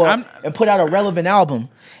their flow up and put out a relevant album.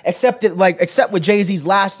 Except with Jay-Z's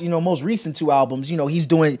last, most recent 2 albums,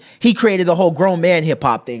 he created the whole grown man hip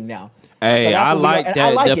hop thing now. Hey, so I like that.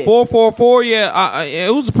 I like the 444,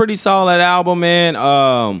 it was a pretty solid album,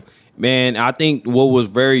 man. Man, I think what was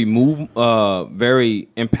very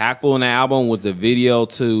impactful in the album was the video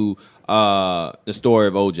to the story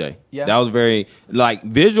of OJ. Yeah. That was very,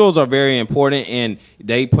 visuals are very important, and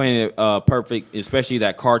they painted perfect, especially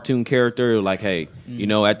that cartoon character. Like, hey, at the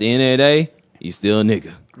end of the day, you still a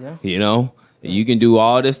nigga. Yeah. You can do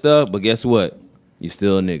all this stuff, but guess what? You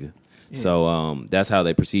still a nigga. Yeah. So that's how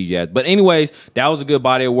they perceive you as. But anyways, that was a good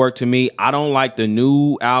body of work to me. I don't like the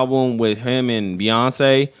new album with him and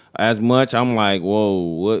Beyonce as much. I'm like, whoa,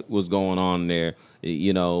 what was going on there?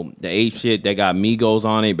 The ape shit, they got Migos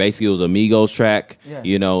on it. Basically, it was a Migos track,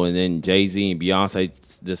 and then Jay-Z and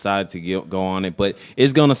Beyonce decided to go on it. But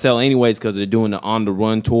it's going to sell anyways because they're doing the On the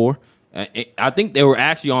Run tour. I think they were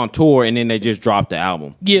actually on tour, and then they just dropped the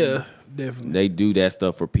album. Yeah, definitely. They do that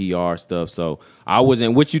stuff for PR stuff. So I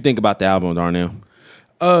wasn't. What you think about the album, Darnell?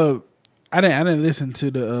 I didn't listen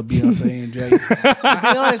to the Beyonce and Jay. To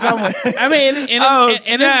be honest, I mean,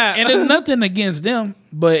 and it's nothing against them,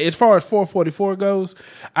 but as far as 444 goes,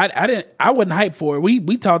 I wasn't hyped for it.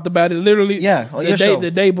 We talked about it literally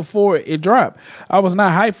the day before it dropped. I was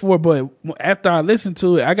not hyped for it, but after I listened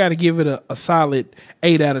to it, I got to give it a solid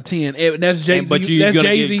 8 out of 10. That's Jay-Z. But you're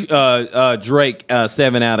gonna give Drake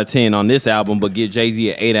 7 out of 10 on this album, but give Jay-Z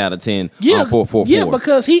an 8 out of 10 on 444. Yeah,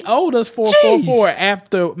 because he owed us 444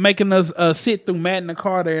 after making us sit through Magna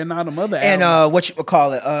Carta and all them other albums. And what you would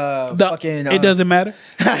call it? It doesn't matter.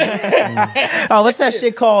 Oh, what's that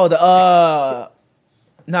shit called?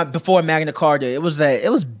 Not before Magna Carta. It was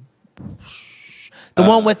the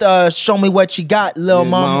one with Show Me What You Got, Lil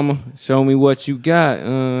Mama. Show Me What You Got.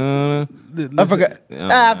 I forgot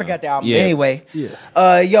the album. Yeah. Anyway. Yeah.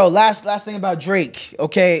 Last thing about Drake.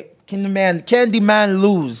 Okay. Can the man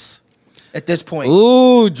lose at this point?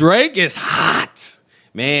 Ooh, Drake is hot.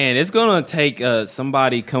 Man, it's gonna take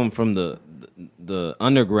somebody come from the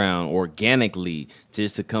underground organically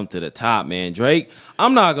just to come to the top, man. Drake,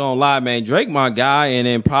 I'm not gonna lie, man. Drake, my guy, and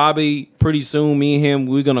then probably pretty soon, me and him,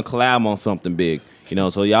 we're gonna collab on something big.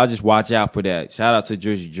 So y'all just watch out for that. Shout out to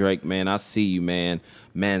Jersey Drake, man. I see you, man.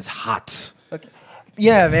 Man's hot. Okay.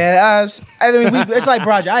 Yeah, man. It's like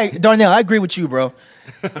Darnell. I agree with you, bro.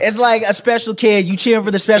 It's like a special kid. You cheering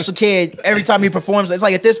for the special kid every time he performs. It's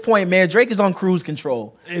like at this point, man, Drake is on cruise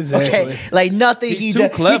control. Exactly. Okay, like nothing he's too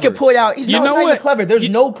clever. He can put out. He's not even clever. There's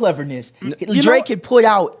no cleverness. Drake can put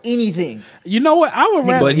out anything. You know what? I would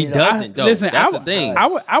rather, but he doesn't. Though. Listen, that's the thing.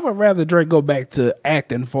 I would rather Drake go back to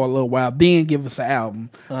acting for a little while, then give us an album,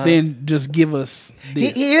 then just give us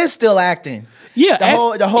this. He is still acting. Yeah,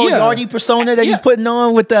 the whole Yardy persona that he's putting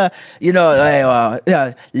on with the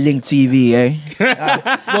Link TV,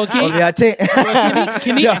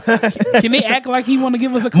 can he act like he want to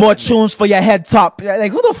give us a more tunes for your head top?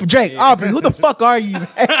 Like Drake Aubrey? Who the fuck are you?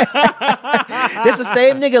 This the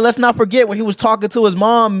same nigga. Let's not forget when he was talking to his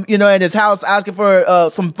mom, in his house, asking for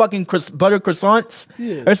some fucking butter croissants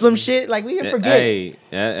or some shit. Like we can forget.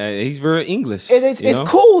 Hey, he's very English. It's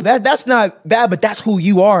cool. That's not bad, but that's who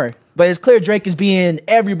you are. But it's clear Drake is being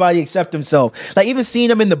everybody except himself. Like even seeing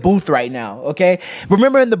him in the booth right now, okay?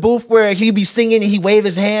 Remember in the booth where he'd be singing and he wave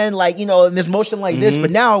his hand like, in this motion like this,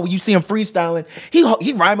 but now when you see him freestyling,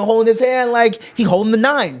 he rhyming holding his hand like he holding the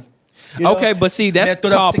 9. Okay, but see, that's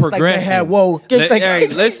called progression. Whoa. Hey,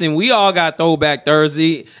 listen, we all got Throwback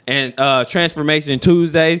Thursday and Transformation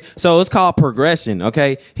Tuesday, so it's called progression,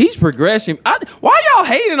 okay? He's progression. Why y'all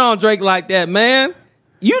hating on Drake like that, man?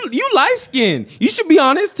 You light skinned. You should be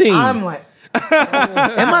on his team. I'm like, am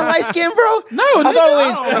I light skinned, bro? No,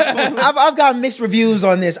 I've got mixed reviews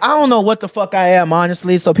on this. I don't know what the fuck I am,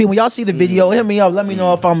 honestly. So people, when y'all see the video, hit me up. Let me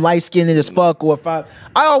know if I'm light skinned as fuck or if I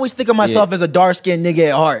always think of myself as a dark skinned nigga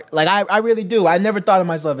at heart. Like I really do. I never thought of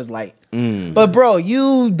myself as light. But bro,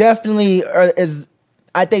 you definitely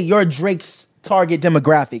I think you're Drake's target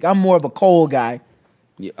demographic. I'm more of a Cole guy.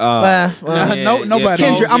 Nobody.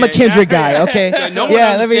 I'm a Kendrick guy. Okay. No one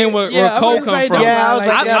understand where Cole come from.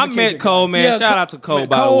 I met Cole, man. Shout out to Cole.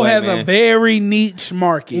 By the way, Cole has a very niche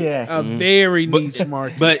market. Yeah, very niche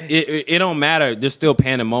market. But it don't matter. There's still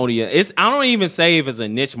pandemonium. I don't even say if it's a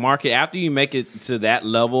niche market. After you make it to that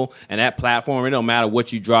level and that platform, it don't matter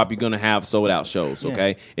what you drop. You're gonna have sold out shows.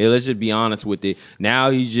 Okay. Let's just be honest with it.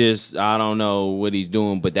 Now he's just I don't know what he's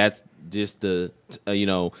doing, but that's just I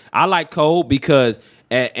like Cole because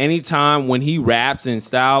at any time when he raps in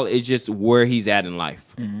style, it's just where he's at in life.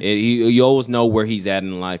 You always know where he's at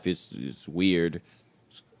in life. It's weird.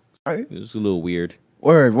 All right. It was a little weird.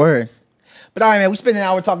 Word. But all right, man, we spent an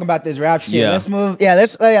hour talking about this rap shit. Yeah. Let's move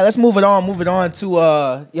it on. Move it on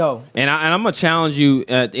to yo. And I'm gonna challenge you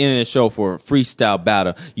at the end of the show for a freestyle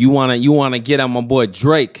battle. You wanna get on my boy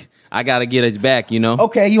Drake. I gotta get his back, you know.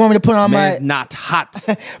 Okay, you want me to put on Man's not hot.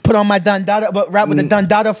 put on my Dundada, but rap with the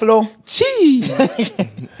Dundada flow?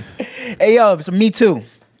 Jeez. Hey yo, so me too.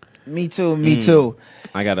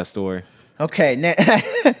 I got a story. Okay,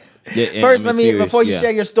 Yeah, first I'm let me serious, before you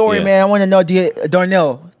share your story, man. I want to know,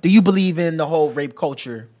 Darnell, do you believe in the whole rape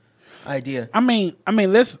culture idea? I mean,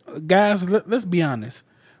 let's be honest.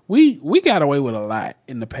 We got away with a lot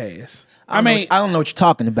in the past. I don't know what you're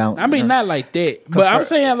talking about. I mean, not like that, but I'm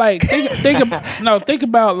saying like think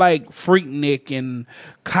about like Freaknik and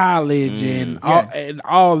college and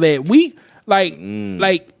all that. We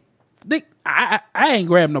I ain't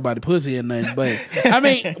grabbed nobody pussy or nothing, but I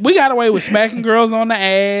mean, we got away with smacking girls on the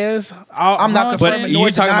ass. I'm not confirming. But you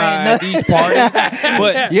talking about at these parties?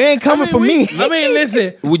 But you ain't coming for me. I mean,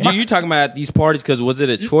 listen. You talking about at these parties? Because was it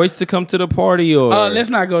a choice to come to the party or? Let's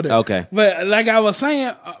not go there. Okay. But like I was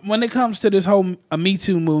saying, when it comes to this whole Me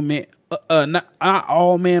Too movement, not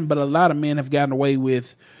all men, but a lot of men have gotten away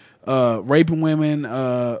with raping women,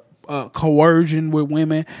 coercion with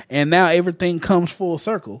women, and now everything comes full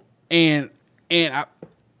circle. And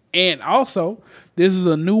also, this is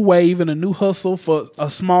a new wave and a new hustle for a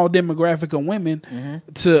small demographic of women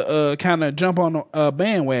to kind of jump on a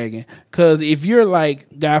bandwagon. Because if you're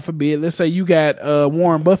like, God forbid, let's say you got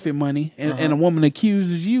Warren Buffett money and a woman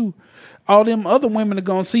accuses you, all them other women are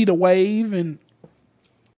gonna see the wave and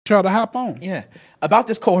try to hop on. Yeah, about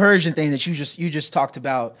this coercion thing that you just talked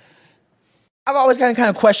about. I've always kind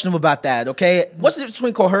of questionable about that. Okay, what's the difference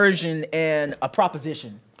between coercion and a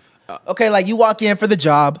proposition? Okay, like you walk in for the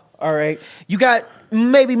job, all right? You got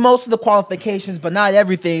maybe most of the qualifications, but not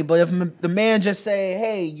everything. But if the man just say,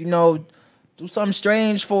 hey, do something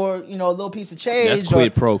strange for, a little piece of change. That's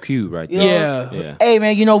quid pro quo right there. Yeah. Hey,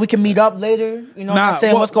 man, we can meet up later. I'm not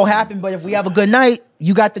saying what's going to happen, but if we have a good night,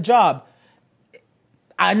 you got the job.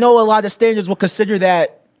 I know a lot of standards will consider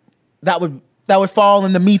that would fall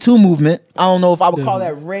in the Me Too movement. I don't know if I would call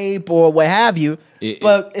that rape or what have you,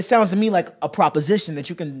 but it sounds to me like a proposition that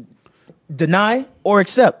you can deny or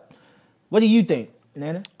accept. What do you think,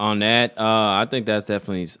 Nana? On that, I think that's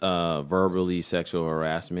definitely verbally sexual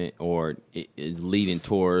harassment, or it is leading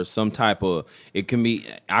towards some type of. It can be.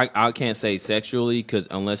 I can't say sexually because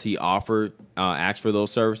unless he offered, asked for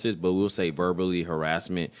those services, but we'll say verbally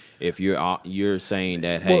harassment. If you're saying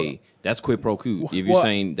that, hey, that's quid pro quo. If you're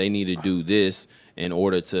saying they need to do this in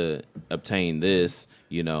order to obtain this,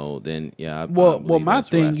 then yeah. My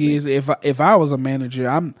thing is, if I was a manager,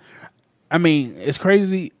 I mean, as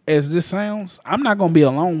crazy as this sounds, I'm not gonna be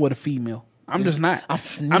alone with a female. I'm just not.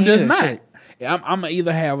 I'm just not. I'm gonna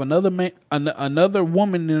either have another man, another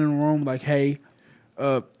woman in the room, like, hey,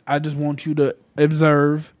 I just want you to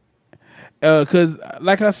observe, because,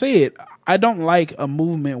 like I said, I don't like a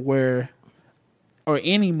movement or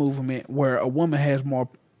any movement where a woman has more.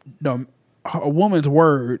 A woman's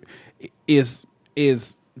word is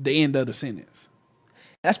the end of the sentence.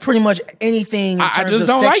 That's pretty much anything in terms of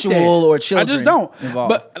sexual like or children. I just don't. Involved.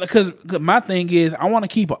 But because my thing is, I want to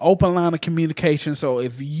keep an open line of communication. So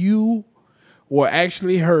if you were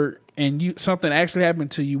actually hurt and something actually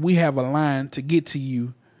happened to you, we have a line to get to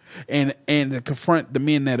you and to confront the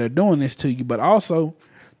men that are doing this to you. But also,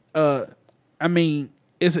 I mean,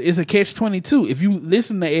 it's a catch-22. If you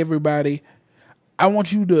listen to everybody, I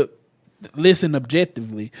want you to listen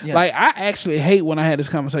objectively. Yeah. Like, I actually hate when I had this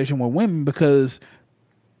conversation with women because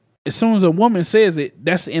as soon as a woman says it,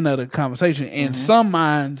 that's the end of the conversation in some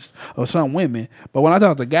minds of some women. But when I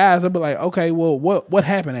talk to guys, they'll be like, okay, well, what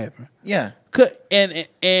happened? Yeah. But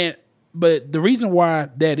the reason why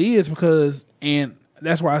that is because, and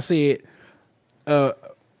that's why I said,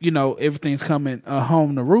 everything's coming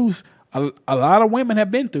home to roost. A lot of women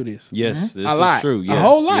have been through this. Yes, this is true. Yes, a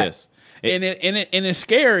whole lot. Yes. And it's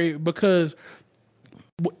scary because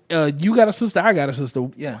you got a sister, I got a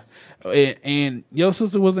sister. Yeah. And your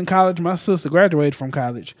sister was in college. My sister graduated from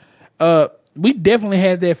college. We definitely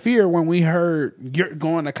had that fear when we heard you're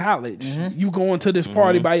going to college. You going to this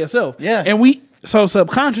party by yourself. Yeah. And so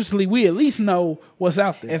subconsciously, we at least know what's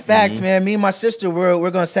out there. In fact, man, me and my sister, we're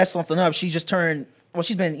going to set something up. She just turned... Well,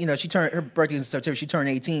 she's been, her birthday in September. She turned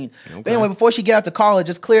 18. Okay. But anyway, before she get out to college,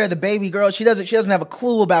 it's clear the baby girl, she doesn't have a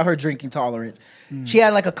clue about her drinking tolerance. She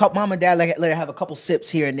had like a couple, mom and dad let her have a couple sips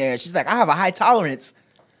here and there. She's like, I have a high tolerance.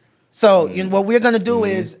 So what we're gonna do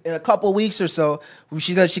is in a couple weeks or so,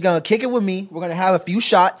 she's gonna kick it with me. We're gonna have a few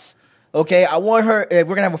shots. Okay, I want her. We're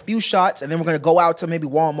gonna have a few shots, and then we're gonna go out to maybe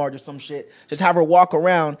Walmart or some shit. Just have her walk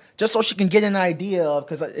around, just so she can get an idea of.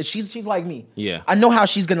 Because she's like me. Yeah, I know how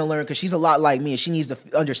she's gonna learn because she's a lot like me, and she needs to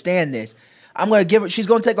understand this. I'm gonna give her. She's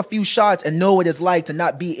gonna take a few shots and know what it's like to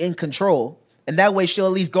not be in control, and that way she'll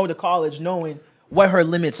at least go to college knowing what her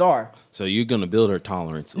limits are. So you're gonna build her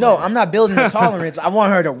tolerance? No, I'm not building the tolerance. I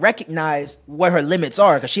want her to recognize what her limits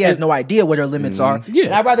are because she has no idea what her limits are. Yeah,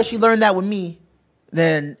 and I'd rather she learn that with me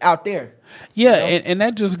than out there. Yeah, you know? and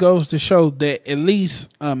that just goes to show that at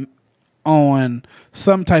least on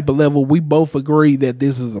some type of level, we both agree that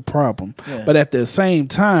this is a problem. Yeah. But at the same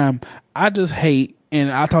time, I just hate, and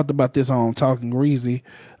I talked about this on Talking Greasy,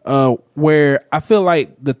 where I feel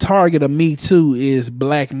like the target of Me Too is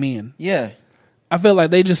black men. Yeah. I feel like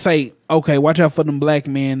they just say, okay, watch out for them black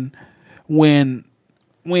men when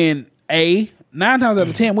 9 times out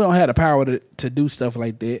of 10, we don't have the power to do stuff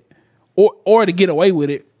like that. Or to get away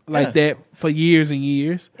with it like that for years and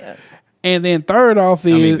years. Yeah. And then third off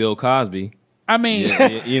is Bill Cosby. I mean,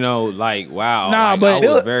 like wow. Nah,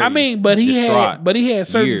 like, but he had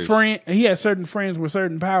certain friends. He had certain friends with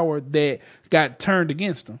certain power that got turned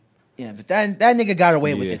against him. Yeah, but that nigga got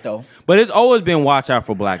away with it though. But it's always been watch out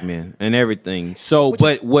for black men and everything. So,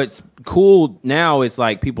 what's cool now is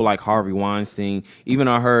like people like Harvey Weinstein. Even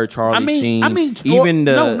I heard Charlie Sheen.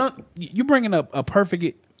 You're bringing up a perfect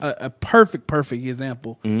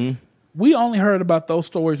example. Mm-hmm. We only heard about those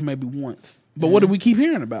stories maybe once, but what do we keep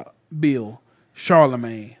hearing about? Bill,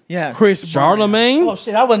 Charlemagne, Chris Charlemagne. Oh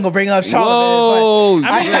shit! I wasn't gonna bring up Charlemagne. Whoa!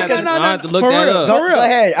 I have to look that up. Go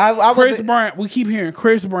ahead. Chris Brown. We keep hearing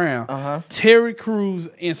Chris Brown. Terry Crews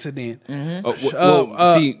incident.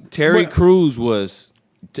 Mm-hmm. Terry Crews was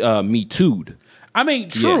Me Too'd. I mean,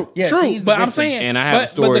 true. But I'm saying, and I have a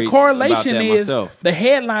story but the correlation about that is myself. The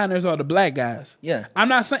headliners are the black guys. Yeah, I'm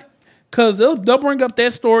not saying because they'll bring up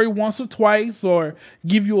that story once or twice or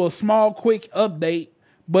give you a small, quick update,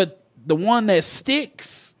 but the one that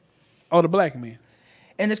sticks are the black men.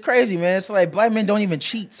 And it's crazy, man. It's like black men don't even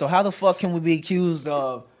cheat. So how the fuck can we be accused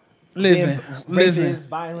of being racist,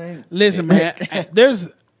 violent? Listen, man.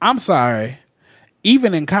 I'm sorry.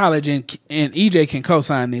 Even in college, and EJ can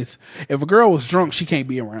co-sign this. If a girl was drunk, she can't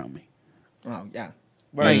be around me. Oh yeah,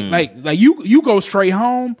 right. Like you go straight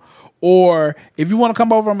home, or if you want to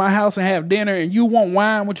come over to my house and have dinner, and you want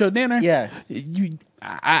wine with your dinner,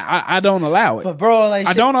 I don't allow it. But bro, like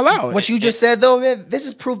I don't allow it. What you just said though, man, this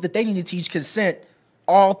is proof that they need to teach consent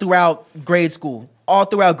all throughout grade school,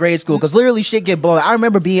 because literally shit get blown. I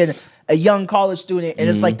remember being a young college student, and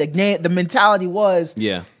it's like the mentality was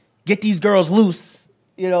get these girls loose,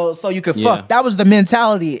 so you could fuck. That was the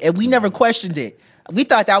mentality, and we never questioned it. We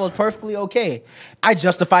thought that was perfectly okay. I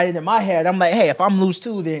justified it in my head. I'm like, hey, if I'm loose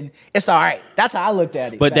too, then it's all right. That's how I looked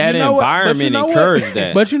at it. But that environment encouraged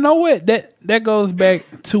that. But you know what? That goes back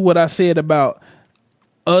to what I said about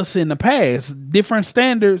us in the past. Different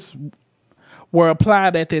standards were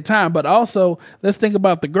applied at that time. But also, let's think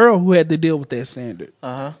about the girl who had to deal with that standard.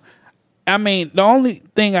 I mean, the only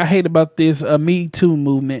thing I hate about this Me Too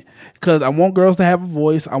movement, because I want girls to have a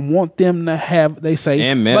voice. I want them to have, they say,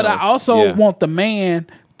 and but I also want the man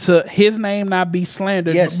to, his name not be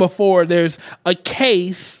slandered before there's a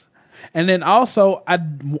case. And then also, I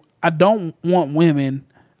don't want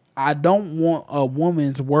a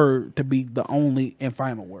woman's word to be the only and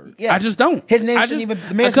final word. Yeah. I just don't. The man's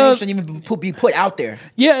name shouldn't even be put out there.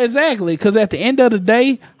 Yeah, exactly. Because at the end of the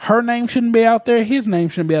day, her name shouldn't be out there. His name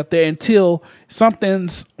shouldn't be out there until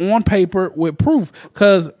something's on paper with proof.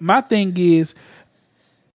 Because my thing is,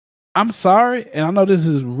 I'm sorry, and I know this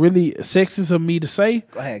is really sexist of me to say,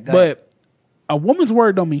 go ahead. But a woman's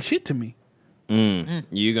word don't mean shit to me.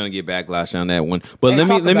 You're gonna get backlash on that one, but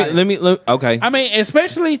let me. Okay. I mean,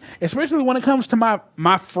 especially when it comes to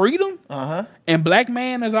my freedom, and black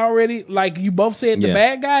man is already, like you both said, the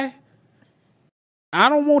bad guy. I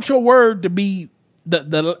don't want your word to be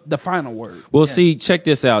the final word. Well, see, check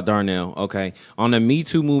this out, Darnell. Okay, on the Me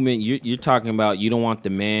Too movement, you're talking about you don't want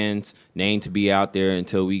the man's name to be out there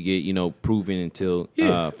until we get proven until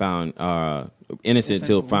found innocent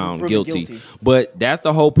until found guilty. But that's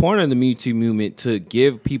the whole point of the Me Too movement, to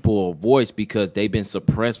give people a voice, because they've been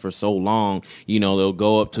suppressed for so long. They'll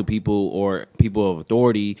go up to people or people of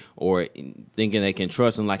authority or thinking they can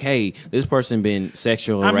trust them, like, hey, this person been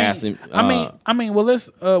sexual harassing.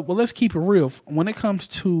 Let's keep it real. When it comes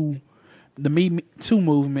to the Me Too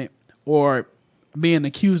movement or being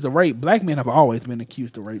accused of rape, black men have always been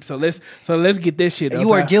accused of rape. So let's get this shit.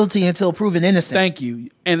 You are guilty until proven innocent. Thank you.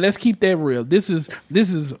 And let's keep that real. This is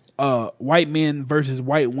white men versus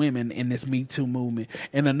white women in this Me Too movement.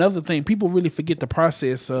 And another thing, people really forget the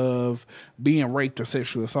process of being raped or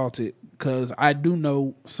sexually assaulted, because I do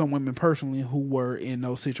know some women personally who were in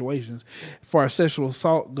those situations. For our sexual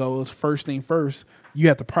assault goes, first thing first, you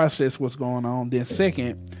have to process what's going on. Then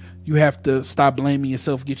second, you have to stop blaming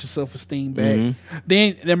yourself, get your self-esteem back.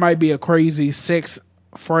 Then there might be a crazy sex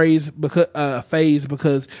phase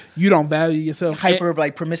because you don't value yourself. Hyper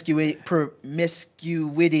like promiscuity.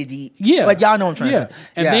 Yeah. But y'all know what I'm trying to say.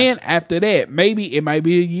 And then after that, maybe it might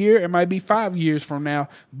be a year, it might be 5 years from now,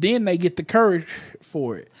 then they get the courage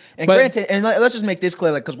for it. And granted, and let's just make this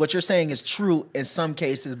clear, like, because what you're saying is true in some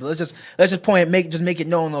cases, but let's just make it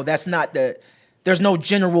known though that's not there's no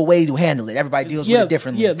general way to handle it. Everybody deals with it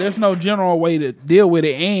differently. Yeah, there's no general way to deal with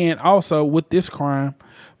it. And also with this crime,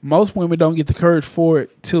 most women don't get the courage for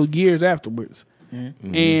it till years afterwards.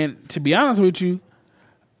 Mm-hmm. And to be honest with you,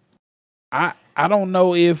 I don't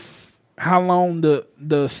know how long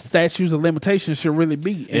the statutes of limitations should really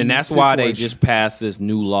be. And that's why they just passed this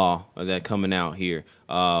new law that coming out here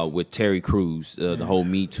with Terry Crews, the whole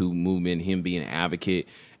Me Too movement, him being an advocate.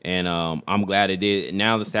 And I'm glad it did.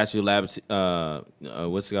 Now the statute of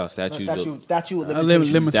what's it called? Statute of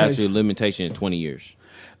limitation is 20 years.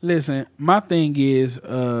 Listen, my thing is,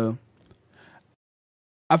 I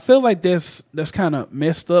feel like that's kind of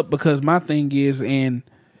messed up, because my thing is and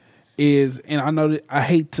I know that I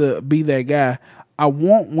hate to be that guy. I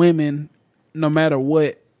want women, no matter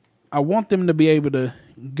what, I want them to be able to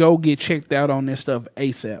go get checked out on this stuff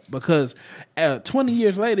ASAP, because 20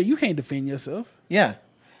 years later, you can't defend yourself. Yeah.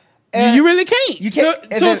 You really can't. You can't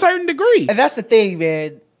to a certain degree. And that's the thing,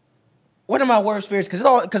 man. One of my worst fears,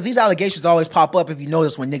 because these allegations always pop up if you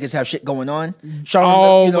notice when niggas have shit going on.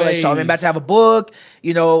 Charlamagne about to have a book.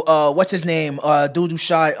 What's his name? Dude who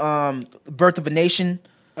shot Birth of a Nation.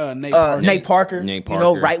 Nate Parker.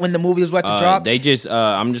 Right when the movie was about to drop. They just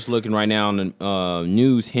I'm just looking right now on the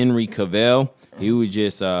news. Henry Cavill. He was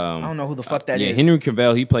just I don't know who the fuck that is. Yeah, Henry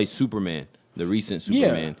Cavill. He plays Superman. The recent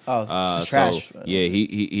Superman. Yeah. Trash. So, yeah,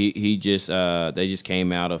 he just they just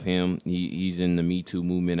came out of him. He's in the Me Too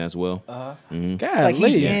movement as well. Mm-hmm. God,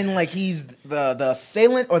 he's the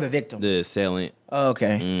assailant or the victim. The assailant. Oh,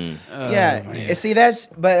 okay. See, that's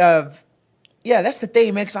the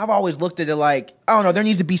thing, man. Because I've always looked at it like, I don't know. There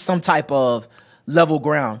needs to be some type of level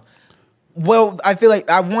ground. Well, I feel like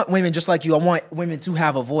I want women just like you. I want women to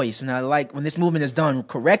have a voice, and I like when this movement is done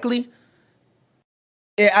correctly.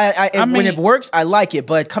 When it works, I like it.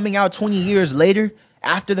 But coming out 20 years later,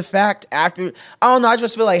 after the fact, I don't know. I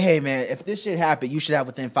just feel like, hey, man, if this shit happened, you should have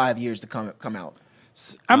within 5 years to come out.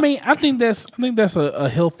 I think that's a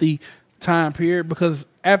healthy time period, because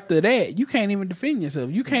after that, you can't even defend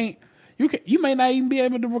yourself. You may not even be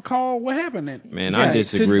able to recall what happened. I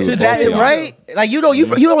disagree with that. Right? Like you don't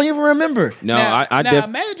even remember. No,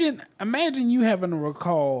 imagine you having to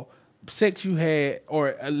recall sex you had,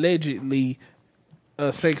 or allegedly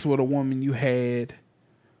sex with a woman you had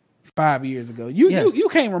 5 years ago. You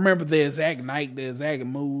can't remember the exact night, the exact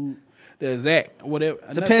mood, the exact whatever.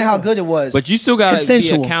 Depending how good it was. But you still got to be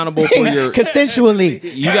accountable for your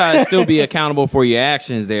consensually. You got to still be accountable for your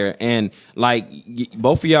actions there. And like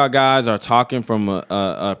both of y'all guys are talking from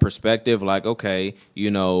a perspective like, okay,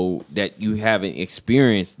 that you haven't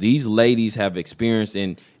experienced. These ladies have experienced,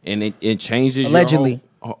 and it changes allegedly.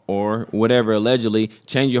 Or whatever, allegedly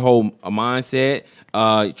change your whole mindset,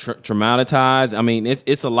 traumatize. I mean,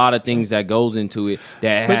 it's a lot of things that goes into it.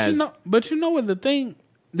 But you know what the thing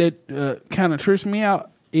that kind of trips me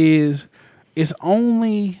out is it's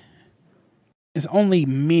only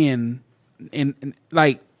men, and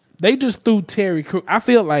like they just threw Terry Crews. I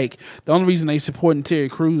feel like the only reason they supporting Terry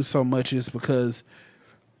Crews so much is because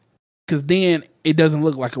then it doesn't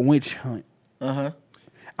look like a witch hunt.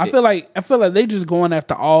 I feel like they just going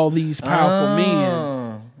after all these powerful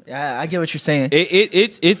men. Yeah, I get what you're saying.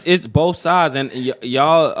 It's both sides, and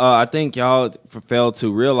y'all. I think y'all fail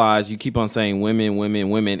to realize. You keep on saying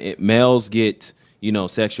women. Males get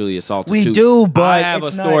sexually assaulted. We too. do, but I have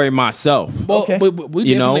a story myself. Well, okay.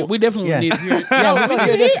 we definitely need to hear it.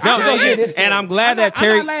 And I'm glad that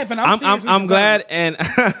Terry. I'm not laughing. I'm glad, and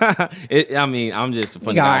I'm just a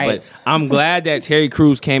funny guy, but I'm glad that Terry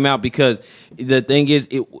Crews came out, because the thing is,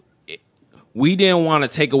 we didn't want to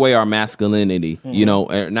take away our masculinity,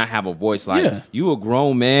 and not have a voice. Like you a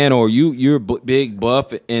grown man, or you're big,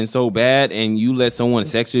 buff, and so bad, and you let someone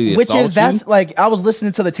sexually assault you. That's like, I was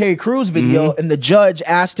listening to the Terry Crews video, and the judge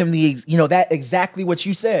asked him that exactly what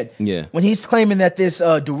you said. Yeah, when he's claiming that this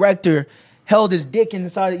director held his dick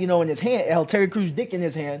inside, in his hand, held Terry Crews' dick in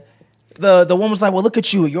his hand. The woman was like, "Well, look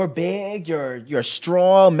at you. You're big. You're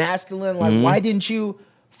strong, masculine. Like, why didn't you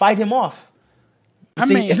fight him off.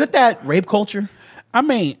 Isn't that rape culture? I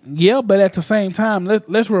mean, yeah, but at the same time,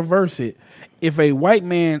 let's reverse it. If a white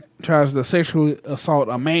man tries to sexually assault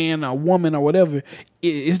a man, a woman, or whatever,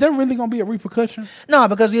 is there really going to be a repercussion? No,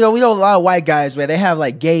 because we know a lot of white guys where they have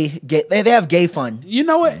like gay they have gay fun. You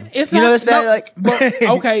know what? It's you not. Notice that, like, but,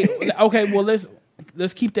 okay. Well,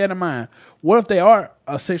 let's keep that in mind. What if they are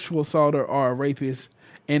a sexual assaulter or a rapist,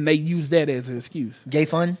 and they use that as an excuse? Gay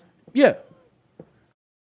fun. Yeah,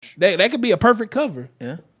 that could be a perfect cover.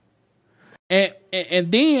 Yeah,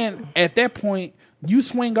 and then at that point, you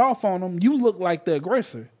swing off on them. You look like the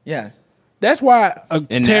aggressor. Yeah. That's why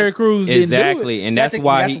Terry Crews didn't exactly, do it. And that's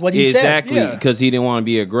why what he said. because he didn't want to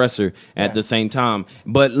be aggressor at the same time.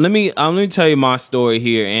 But let me tell you my story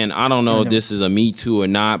here, and I don't know if this is a Me Too or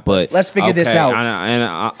not, but let's figure this out.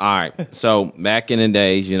 All right, so back in the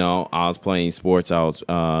days, you know, I was playing sports. I was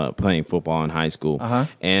playing football in high school, and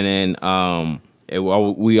then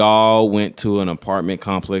we all went to an apartment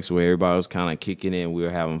complex where everybody was kind of kicking in. We were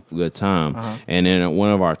having a good time, and then one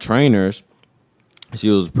of our trainers. She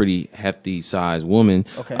was a pretty hefty sized woman.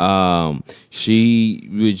 Okay. She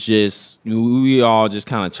was we all just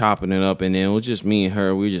kind of chopping it up, and then it was just me and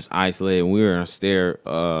her. We were just isolated. And we were in a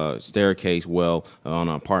staircase on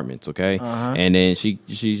our apartments. Okay. And then she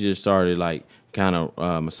just started like kind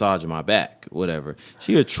of massaging my back, whatever.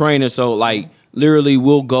 She a trainer, so like literally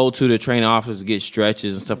we'll go to the training office to get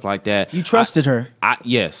stretches and stuff like that. You trusted her?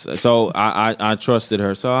 Yes. So I trusted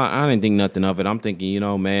her. So I didn't think nothing of it. I'm thinking, you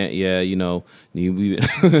know, man, yeah, you know, we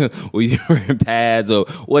were in pads or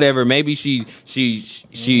whatever. Maybe she's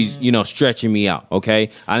you know, stretching me out.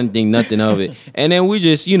 Okay. I didn't think nothing of it. And then we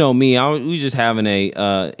just, you know, we just having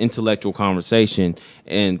a intellectual conversation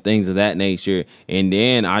and things of that nature. And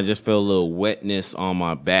then I just felt a little wetness on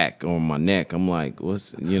my back or my neck. I'm like,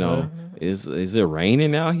 what's, you know, is it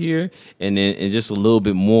raining out here? And then it's just a little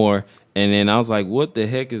bit more. And then I was like, what the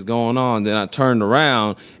heck is going on? Then I turned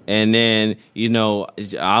around and then, you know,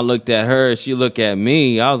 I looked at her. She looked at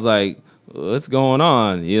me. I was like, what's going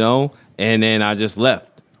on? You know? And then I just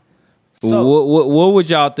left. So, what would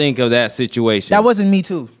y'all think of that situation? That wasn't Me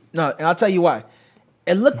Too. No, and I'll tell you why.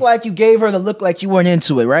 It looked like you gave her the look like you weren't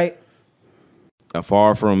into it, right?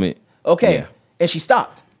 Far from it. Okay. Yeah. And she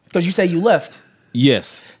stopped because you said you left.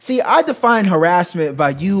 Yes. See, I define harassment by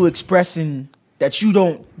you expressing that you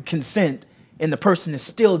don't consent and the person is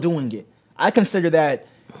still doing it. I consider that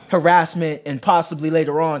harassment and possibly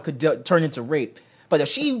later on could turn into rape. But if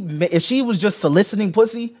she was just soliciting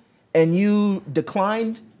pussy and you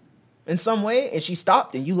declined in some way and she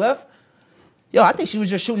stopped and you left, I think she was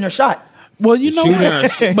just shooting her shot. Well, you know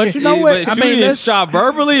what? But you know what? I mean, let's shot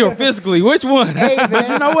verbally or physically. Which one? Hey, man. But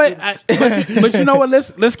you know what? But you know what?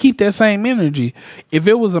 Let's keep that same energy. If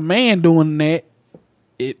it was a man doing that,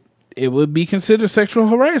 it would be considered sexual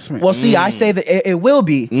harassment. Well, see, I say that it will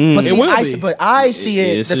be, but see, but I see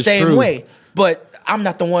it the same way. But I'm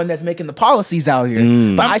not the one that's making the policies out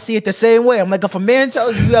here. But I see it the same way. I'm like, if a man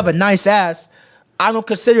tells you have a nice ass, I don't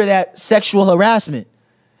consider that sexual harassment.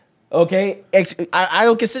 Okay, I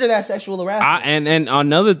don't consider that sexual harassment. And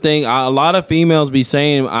another thing, a lot of females be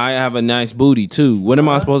saying I have a nice booty too. What am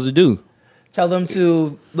I supposed to do? Tell them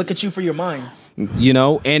to look at you for your mind. You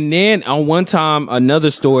know, and then on one time, another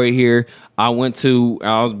story here. I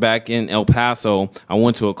was back in El Paso. I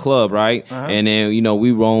went to a club, right? And then, you know,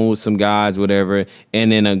 we rolled with some guys, whatever.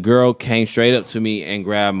 And then a girl came straight up to me and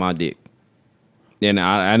grabbed my dick. And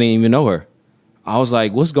I didn't even know her. I was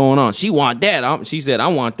like, what's going on? She want that. She said, I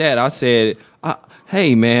want that. I said,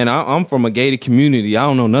 hey, man, I'm from a gated community. I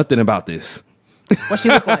don't know nothing about this. What she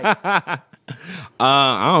look like?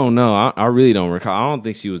 I don't know. I really don't recall. I don't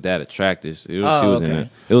think she was that attractive. It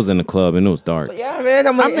was in the club and it was dark. But yeah, man.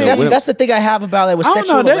 I'm like, that's the thing I have about it with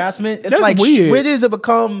sexual harassment. It's like, weird. Where does it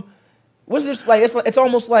become? What's this like? It's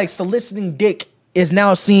almost like soliciting dick is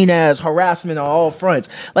now seen as harassment on all fronts.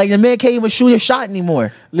 Like the man can't even shoot a shot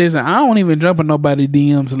anymore. Listen, I don't even jump on nobody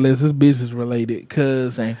DMs unless it's business related.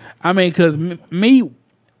 Cause trying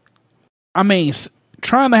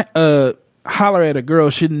to holler at a girl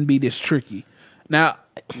shouldn't be this tricky. Now,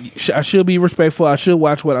 I should be respectful. I should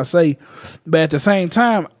watch what I say, but at the same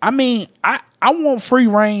time, I want free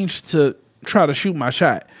range to try to shoot my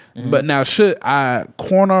shot. But now, should I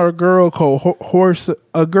corner a girl, horse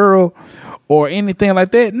a girl, or anything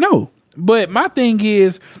like that? No. But my thing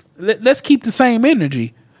is, let's keep the same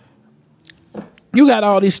energy. You got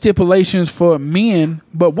all these stipulations for men,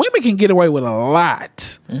 but women can get away with a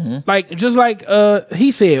lot. Like, just like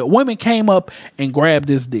he said, women came up and grabbed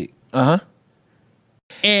his dick.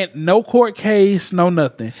 And no court case, no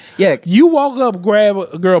nothing. Yeah. You walk up, grab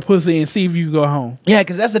a girl pussy, and see if you go home. Yeah,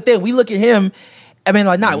 because that's the thing. We look at him, I mean,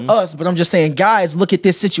 like, not us, but I'm just saying, guys, look at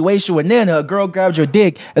this situation with Nana. A girl grabs your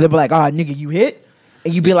dick, and they'll be like, nigga, you hit?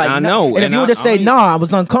 And you'd be like, I know. And if you were to say, I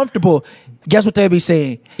was uncomfortable, guess what they'd be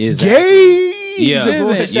saying? Exactly. Gay! Yeah.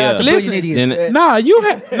 Listen,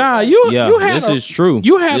 this is true.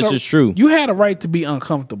 You had a right to be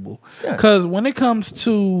uncomfortable. Because when it comes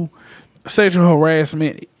to sexual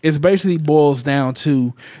harassment, it basically boils down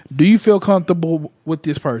to, do you feel comfortable with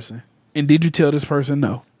this person? And did you tell this person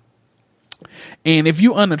no? And if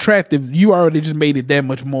you unattractive, you already just made it that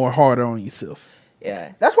much more harder on yourself.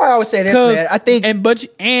 Yeah, that's why I would say this, man. I think,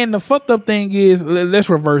 and the fucked up thing is, let's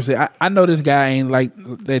reverse it. I know this guy ain't like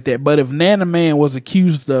that, but if Nana Man was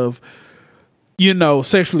accused of,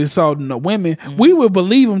 sexually assaulting the women, we would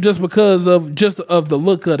believe him just because of the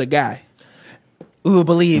look of the guy. We would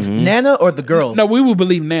believe Nana or the girls? No, we would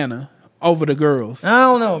believe Nana over the girls. I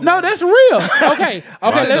don't know. No, that's real.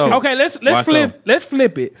 Okay, let's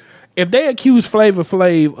flip it. If they accuse Flavor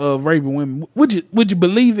Flav of raping women, would you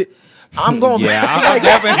believe it? I'm going. Yeah,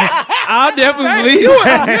 I'll definitely believe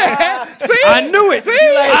it. See? I knew it.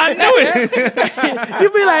 I knew it. You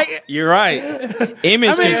be like, you're right.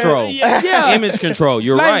 Image control. Yeah. Image control.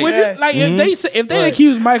 You're right. If they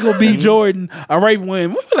accuse Michael B. Jordan of raping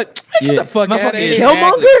women, we be like, get the fuck out of here.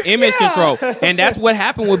 Killmonger? Image control. And that's what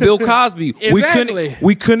happened with Bill Cosby. Exactly.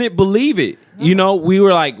 We couldn't believe it. We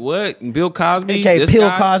were like, what? Bill Cosby? Okay,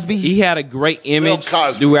 Bill Cosby. He had a great image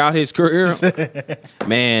throughout his career.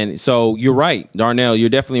 Man, so you're right, Darnell. You're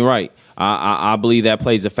definitely right. I believe that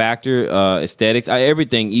plays a factor. Aesthetics,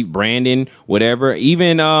 everything, branding, whatever.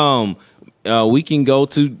 Even we can go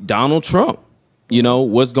to Donald Trump.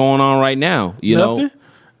 What's going on right now? Nothing?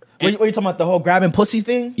 What are you talking about, the whole grabbing pussy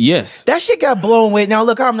thing? Yes. That shit got blown away. Now,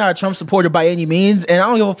 look, I'm not a Trump supporter by any means, and I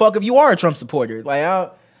don't give a fuck if you are a Trump supporter.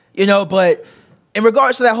 Like, but in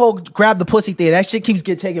regards to that whole grab the pussy thing, that shit keeps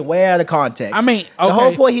getting taken way out of context. I mean, the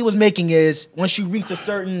whole point he was making is once you reach a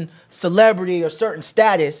certain celebrity or certain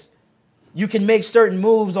status, you can make certain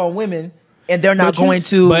moves on women, and they're not going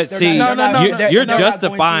to. But see, you're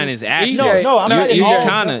justifying his actions. No, I'm not.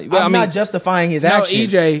 I'm not justifying his actions.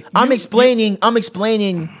 EJ, I'm explaining.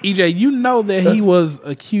 EJ, you know that he was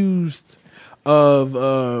accused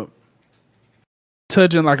of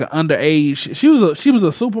touching like an underage. She was a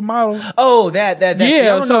supermodel. Oh, that.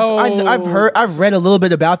 Yeah, I've read a little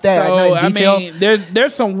bit about that. Not in detail. I mean,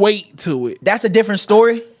 there's some weight to it. That's a different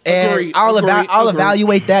story. And I'll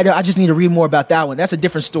evaluate that. I just need to read more about that one. That's a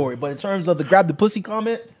different story. But in terms of the grab the pussy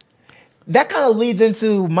comment, that kind of leads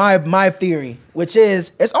into my theory, which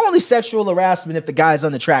is it's only sexual harassment if the guy is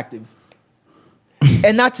unattractive.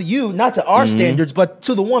 And not to our standards, but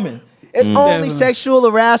to the woman. It's only sexual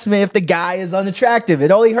harassment if the guy is unattractive.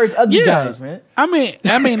 It only hurts ugly guys, man. I mean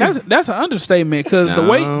that's an understatement because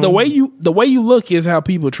the way you look is how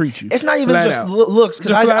people treat you. It's not even just looks,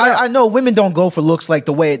 because I know women don't go for looks like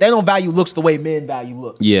they don't value looks the way men value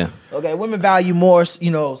looks. Yeah. Okay, women value more,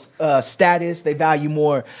 status. They value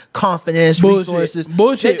more confidence, resources.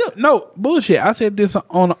 Bullshit. No bullshit. I said this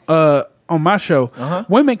on my show,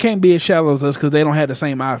 women can't be as shallow as us because they don't have the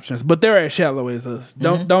same options, but they're as shallow as us.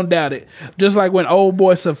 Don't doubt it. Just like when old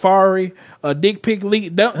boy Safari, a dick pic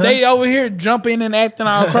leak, they over here jumping and acting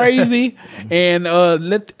all crazy, and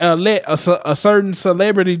let a certain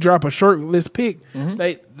celebrity drop a shirtless pic.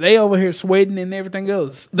 They over here sweating and everything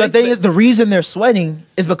else. The thing is, the reason they're sweating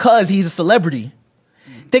is because he's a celebrity.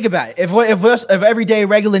 Think about it. If everyday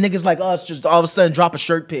regular niggas like us just all of a sudden drop a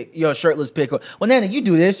shirtless pic, well, Nana, you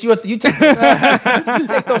do this. You take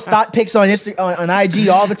those stock pics on IG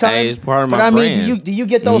all the time. Hey, it's part of my brand. I mean, do you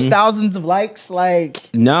get those thousands of likes? Like,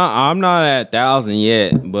 no, I'm not at 1,000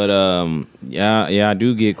 yet, but yeah, I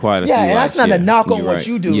do get quite a few. Yeah, and that's not a knock on what right.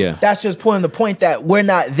 you do. Yeah. That's just pointing the point that we're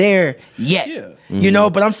not there yet. Yeah.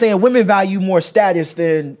 But I'm saying women value more status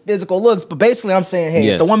than physical looks. But basically, I'm saying, hey,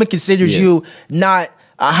 if the woman considers you not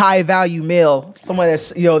a high value male, someone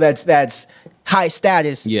that's high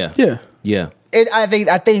status. Yeah.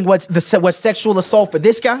 I think what's sexual assault for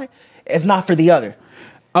this guy is not for the other.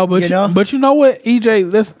 Oh, but you know what,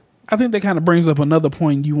 EJ? I think that kind of brings up another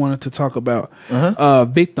point you wanted to talk about.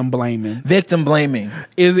 Victim blaming. Victim blaming.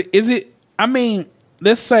 Is it? I mean,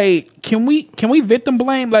 let's say, can we victim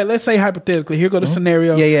blame? Like, let's say hypothetically, here go the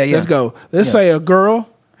scenario. Yeah. Let's go. Let's say a girl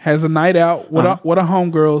has a night out with her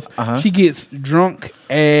homegirls. She gets drunk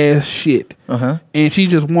as shit, and she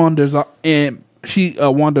just wanders off, and she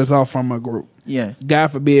wanders off from a group. Yeah. God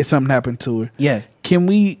forbid something happened to her. Yeah. Can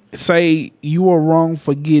we say you are wrong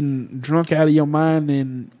for getting drunk out of your mind?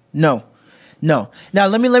 And no. Now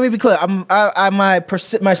let me be clear. My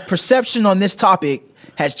perception on this topic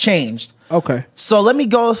has changed. Okay. So let me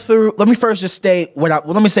go through. Let me first just state let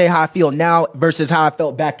me say how I feel now versus how I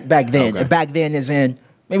felt back then. Okay. And back then is in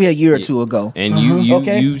maybe a year or two ago. And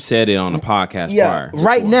you said it on the podcast prior.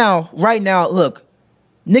 Right now, look,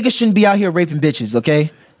 niggas shouldn't be out here raping bitches,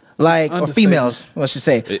 okay? Like, or females, let's just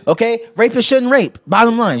say. Okay? Rapists shouldn't rape.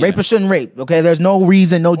 Bottom line, rapists shouldn't rape. Okay? There's no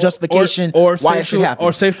reason, no justification why it should happen.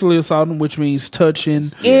 Or sexually assaulting, which means touching,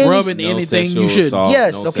 rubbing anything you should. Assault,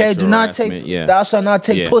 yes, no okay? Do not take, thou shalt not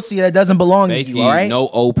take pussy that doesn't belong basically, to you, all right? No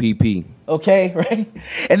OPP. Okay, right?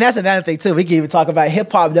 And that's another thing, too. We can even talk about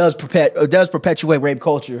hip-hop does perpetuate rape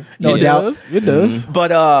culture. No doubt. It does.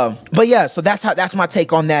 But yeah, so that's my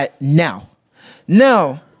take on that now.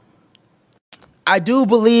 Now, I do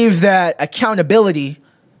believe that there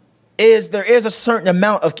is a certain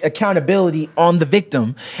amount of accountability on the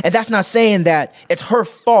victim. And that's not saying that it's her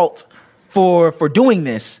fault for doing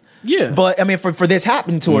this. Yeah. But I mean, for this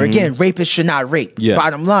happening to her, again, rapists should not rape. Yeah.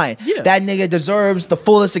 Bottom line. Yeah. That nigga deserves to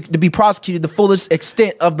be prosecuted the fullest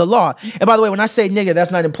extent of the law. And by the way, when I say nigga,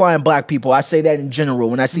 that's not implying black people. I say that in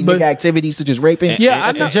general. When I see nigga activities such as raping, yeah,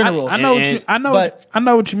 in general. I know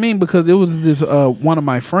what you mean, because it was this one of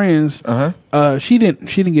my friends. She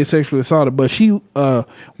didn't get sexually assaulted, but she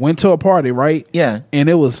went to a party, right? Yeah. And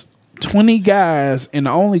it was 20 guys, and the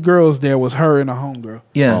only girls there was her and a homegirl.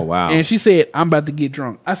 Yeah. Oh, wow. And she said, I'm about to get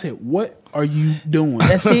drunk. I said, what are you doing?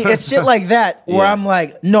 And see, it's shit like that where I'm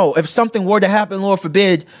like, no, if something were to happen, Lord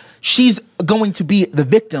forbid, she's going to be the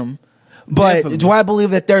victim. But Definitely. do I believe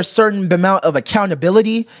that there's a certain amount of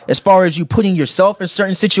accountability as far as you putting yourself in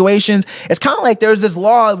certain situations? It's kind of like there's this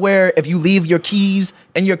law where if you leave your keys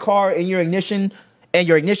in your car in your ignition and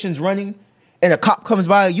your ignition's running, and a cop comes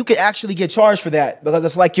by, you could actually get charged for that because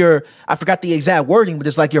it's like I forgot the exact wording, but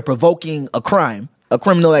it's like you're provoking a crime, a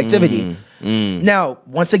criminal activity. Now,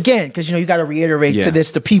 once again, because you got to reiterate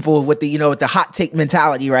to people with the with the hot take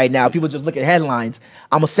mentality right now. People just look at headlines.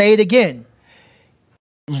 I'm gonna say it again: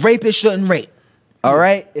 rapists shouldn't rape. All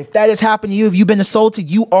right, if that has happened to you, if you've been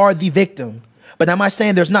assaulted, you are the victim. But am I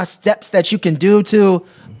saying there's not steps that you can do to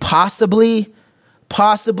possibly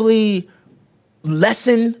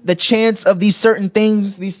lessen the chance of these certain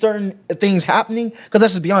things happening? Because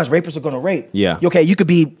let's just be honest, rapists are going to rape. Yeah. Okay, you could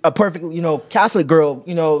be a perfect, Catholic girl,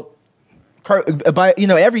 by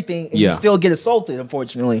everything, and you still get assaulted,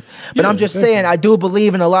 unfortunately. But I'm just saying, I do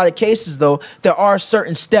believe in a lot of cases, though, there are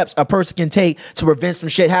certain steps a person can take to prevent some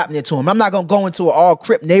shit happening to them. I'm not going to go into an all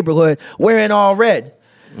Crip neighborhood wearing all red.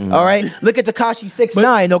 All right, look at Tekashi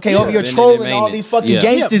 6ix9ine. Okay, over here trolling all these fucking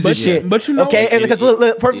gangsters and shit. But okay, and because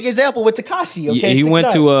look, perfect example with Tekashi. Okay, he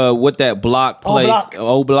went to what that block place,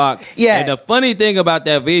 old block. Yeah. And the funny thing about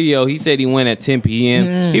that video, he said he went at 10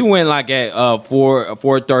 p.m. He went like at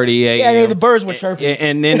 4:30 a.m. Yeah, the birds were chirping.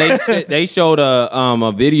 And then they showed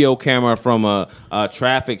a video camera from a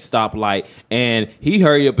traffic stoplight, and he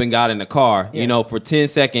hurried up and got in the car. For 10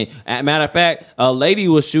 seconds. Matter of fact, a lady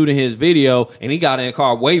was shooting his video, and he got in the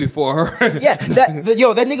car way before her. Yeah, that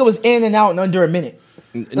nigga was in and out in under a minute.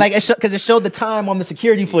 Like because it showed the time on the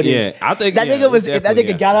security footage. Yeah, I think that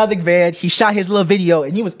nigga got out of the van, he shot his little video,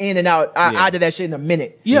 and he was in and out of that shit in a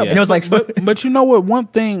minute. Yeah, and it was like, but you know what? One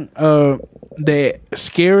thing that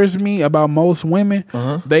scares me about most women,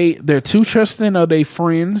 they're too trusting of their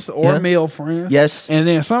friends or male friends. Yes, and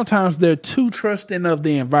then sometimes they're too trusting of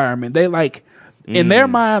the environment. They like in their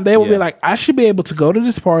mind they will be like, I should be able to go to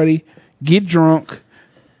this party, get drunk,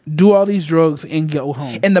 do all these drugs, and go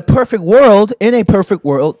home. In a perfect world,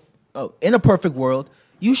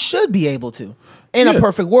 you should be able to. In a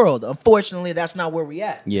perfect world, unfortunately, that's not where we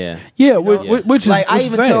at. Which is like I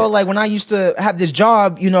even even tell, like when I used to have this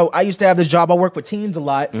job, I work with teens a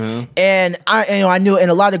lot, and I knew, and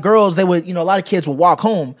a lot of girls, they would, a lot of kids would walk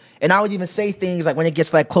home, and I would even say things like when it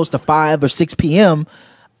gets like close to 5 or 6 p.m.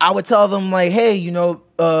 I would tell them like, hey,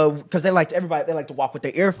 because they like to walk with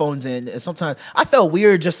their earphones in, and sometimes I felt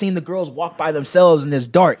weird just seeing the girls walk by themselves in this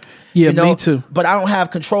dark. Yeah, me too. But I don't have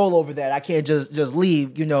control over that. I can't just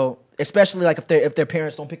leave. Especially like if their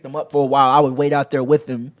parents don't pick them up for a while, I would wait out there with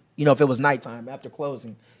them. If it was nighttime after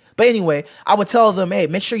closing. But anyway, I would tell them, hey,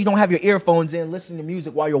 make sure you don't have your earphones in, listen to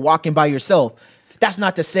music while you're walking by yourself. That's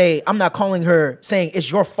not to say, I'm not calling her saying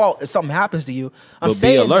it's your fault if something happens to you. I'm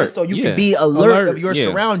saying this so you can be alert of your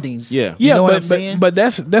surroundings. Yeah. You know what I'm saying? But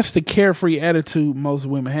that's the carefree attitude most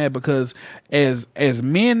women have, because as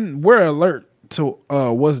men, we're alert to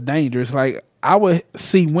what's dangerous. Like I would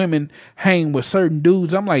see women hang with certain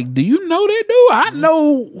dudes. I'm like, do you know that dude? I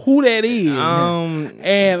know who that is.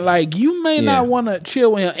 And like you may not want to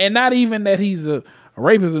chill with him. And not even that he's a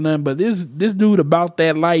rapist or nothing, but this dude about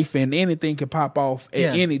that life, and anything can pop off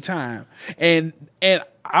at any time. And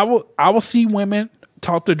I will see women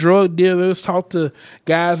talk to drug dealers, talk to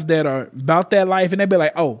guys that are about that life, and they be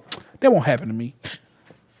like, "Oh, that won't happen to me."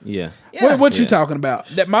 Yeah. What you talking about?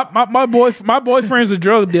 That my boyfriend's a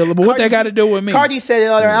drug dealer, but what that got to do with me? Cardi said it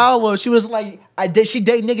on her album. She was like, she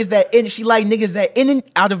date niggas that she like niggas that in and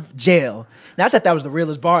out of jail. Now I thought that was the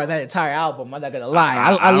realest bar of that entire album. I'm not gonna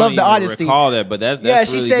lie. I love the honesty. Recall that, but that's yeah.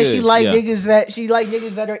 She really said good. she like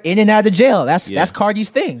niggas that are in and out of jail. That's Cardi's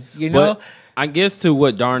thing. You know. But I guess to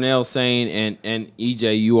what Darnell's saying and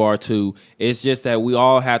EJ, you are too. It's just that we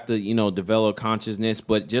all have to, develop consciousness.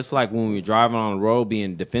 But just like when we're driving on the road,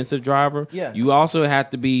 being a defensive driver, you also have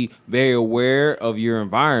to be very aware of your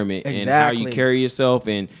environment and how you carry yourself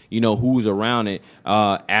and who's around it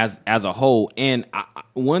as a whole. And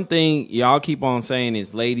one thing y'all keep on saying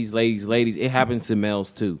is ladies. It happens to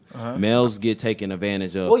males too. Males get taken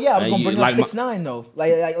advantage of. Well, yeah, I was gonna bring up 6ix9ine though.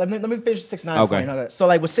 Like let me finish 6ix9ine point. So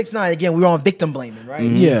like with 6ix9ine again, we were on victim blaming, right?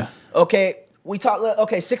 Mm-hmm. Yeah. Okay. We talk.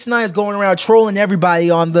 Okay, 6ix9ine is going around trolling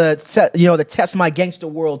everybody on the Test My Gangster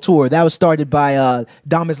World tour. That was started by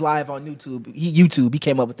Dom is Live on YouTube. He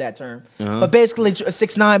came up with that term. But basically,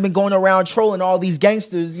 6ix9ine been going around trolling all these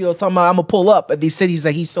gangsters. Talking about I'm gonna pull up at these cities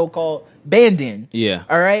that he's so-called banned in. Yeah.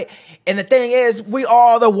 All right. And the thing is, we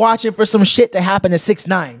all are watching for some shit to happen to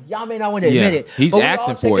 6ix9ine. Y'all may not want to admit it. He's but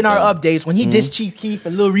asking for it. Checking our updates when he dissed Chief Keef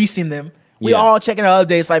and Lil Reese and them. We all checking our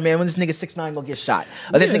updates like, man, when this nigga 6ix9ine gonna get shot?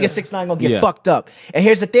 Or this nigga 6ix9ine gonna get fucked up? And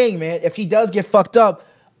here's the thing, man. If he does get fucked up,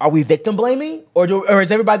 are we victim blaming? Or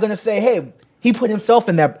is everybody gonna say, hey, he put himself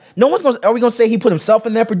in that? Are we gonna say he put himself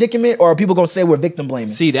in that predicament? Or are people gonna say we're victim blaming?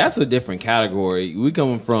 See, that's a different category. We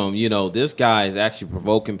coming from, this guy is actually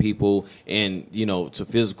provoking people and, to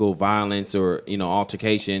physical violence or,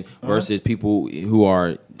 altercation versus people who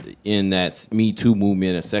are in that Me Too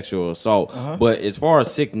movement of sexual assault. But as far as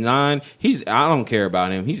 6ix9ine, I don't care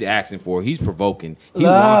about him. He's asking for it. He's provoking. He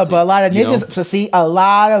wants but it, a lot of niggas, so see, a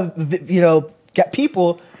lot of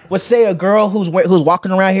people would say a girl who's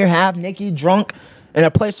walking around here half naked, drunk, in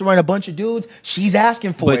a place around a bunch of dudes, she's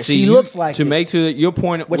asking for it. She looks like to it. make to your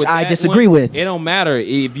point, which I disagree with. It don't matter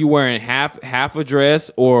if you're wearing half a dress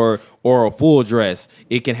or a full dress.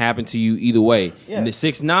 It can happen to you either way. Yeah. And the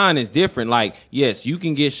 6ix9ine is different. Like, yes, you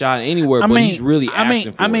can get shot anywhere, but he's really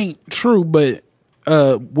asking for it. True, but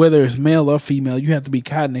whether it's male or female, you have to be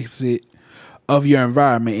cognizant of your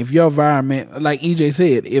environment. If your environment, like EJ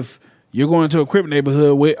said, if you're going to a crip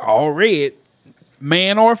neighborhood with all red,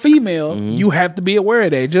 man or female, you have to be aware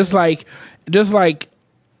of that. Just like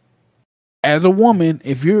as a woman,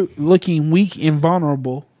 if you're looking weak and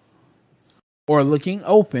vulnerable or looking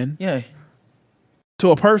open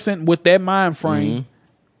to a person with that mind frame,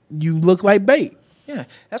 you look like bait. Yeah.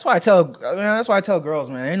 That's why I tell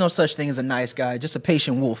girls, man, ain't no such thing as a nice guy, just a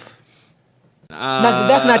patient wolf.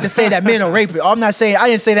 That's not to say that men are rapists. I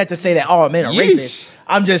didn't say that to say that all men are rapists.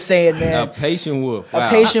 I'm just saying, man, a patient wolf. Wow. A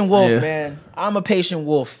patient wolf, man. I'm a patient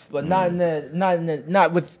wolf, but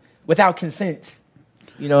not without consent.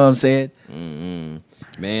 You know what I'm saying?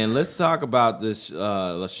 Man, let's talk about this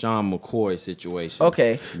LaShawn McCoy situation.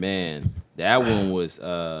 Okay. Man, that one was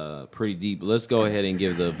pretty deep. Let's go ahead and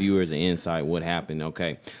give the viewers an insight what happened.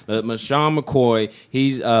 Okay. LaShawn McCoy,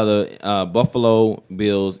 he's the Buffalo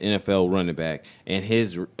Bills NFL running back. And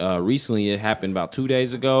his recently, it happened about 2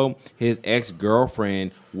 days ago, his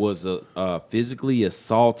ex-girlfriend was physically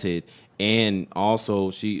assaulted, and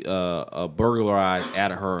also she burglarized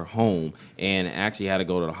at her home and actually had to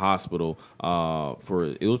go to the hospital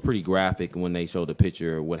it was pretty graphic when they showed the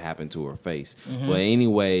picture of what happened to her face. But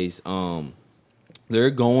anyways,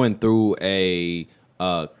 they're going through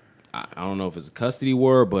I don't know if it's a custody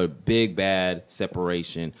word, but big bad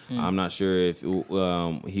separation. I'm not sure if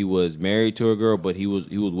he was married to a girl, but he was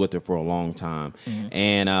with her for a long time.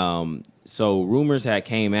 And so rumors had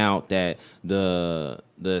came out that the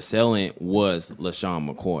assailant was LaShawn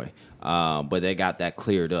McCoy. But they got that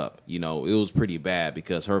cleared up. It was pretty bad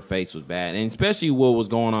because her face was bad. And especially what was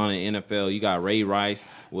going on in the NFL. You got Ray Rice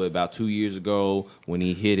about 2 years ago when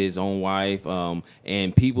he hit his own wife.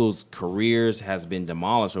 And people's careers has been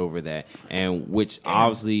demolished over that, and which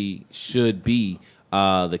obviously should be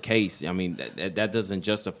the case. I mean, that doesn't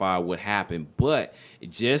justify what happened. But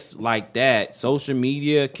just like that, social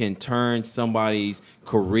media can turn somebody's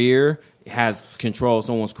career, has control of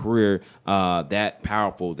someone's career that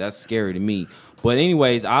powerful. That's scary to me. But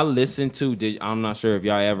anyways, I listened to, I'm not sure if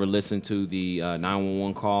y'all ever listened to the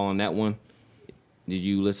 911 call on that one. Did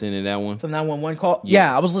you listen to that one? The 911 call? Yes.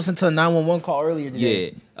 Yeah, I was listening to the 911 call earlier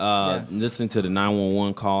today. Listen to the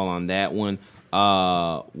 911 call on that one,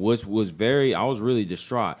 which was I was really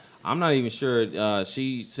distraught. I'm not even sure.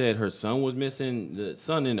 She said her son was missing. The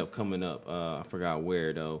son ended up coming up. I forgot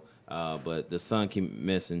where, though. but the son keep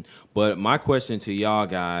missing. But my question to y'all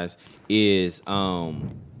guys is,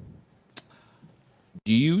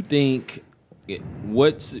 do you think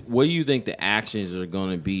what do you think the actions are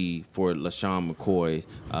going to be for LaShawn McCoy's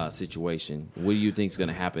situation? What do you think is going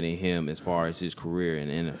to happen to him as far as his career in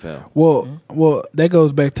the NFL? Well, that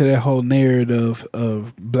goes back to that whole narrative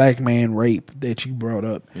of black man rape that you brought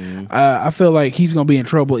up. I feel like he's going to be in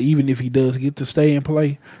trouble even if he does get to stay and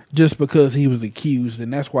play, just because he was accused,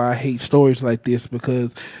 and that's why I hate stories like this,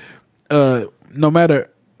 because no matter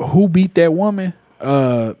who beat that woman,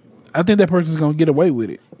 I think that person's going to get away with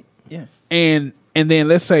it. Yeah. And then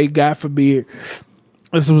let's say, God forbid,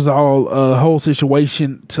 this was all a whole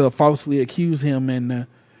situation to falsely accuse him and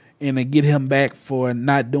to get him back for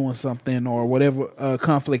not doing something or whatever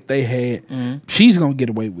conflict they had. She's gonna get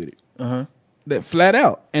away with it. That flat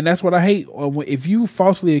out, and that's what I hate. If you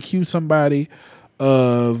falsely accuse somebody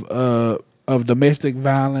of domestic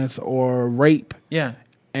violence or rape,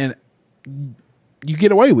 and you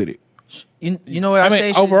get away with it. You know what I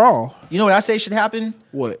say? Overall, you know what I say should happen?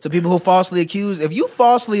 What? To people who falsely accuse? If you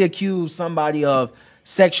falsely accuse somebody of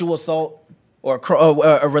sexual assault or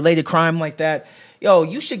a related crime like that, yo,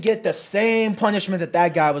 you should get the same punishment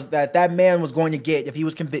that man was going to get if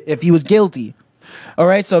he was guilty. All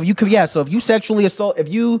right. So if you sexually assault, if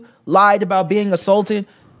you lied about being assaulted,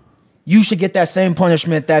 you should get that same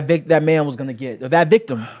punishment that man was going to get, or that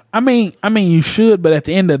victim. I mean, you should, but at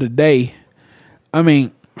the end of the day,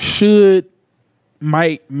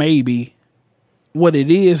 maybe what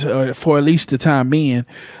it is, for at least the time being,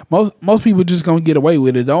 most people just gonna get away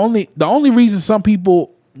with it. The only reason some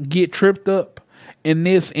people get tripped up in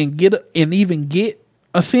this and even get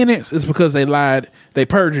a sentence is because they lied, they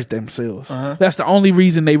perjured themselves. That's the only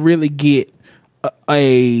reason they really get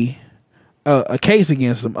a case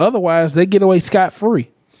against them. Otherwise, they get away scot-free.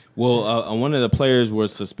 Well, one of the players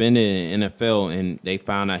was suspended in NFL, and they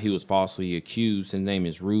found out he was falsely accused. His name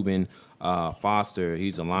is Reuben Foster.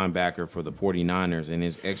 He's a linebacker for the 49ers, and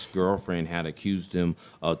his ex-girlfriend had accused him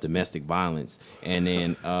of domestic violence. And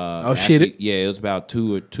then, it was about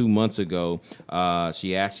 2 months ago.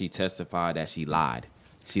 She actually testified that she lied.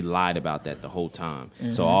 She lied about that the whole time.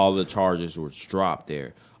 So all the charges were dropped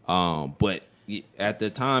there. But at the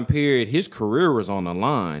time period, his career was on the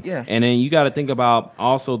line. Yeah. And then you got to think about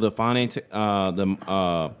also the financial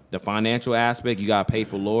aspect. You got to pay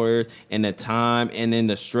for lawyers and the time and then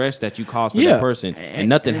the stress that you cause for that person. And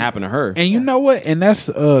nothing happened to her. And you know what? And that's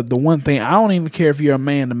the one thing. I don't even care if you're a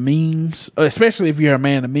man of memes, especially if you're a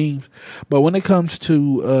man of memes. But when it comes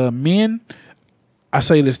to men, I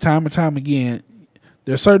say this time and time again,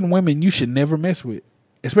 there are certain women you should never mess with,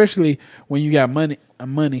 especially when you got money,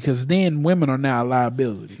 because then women are now a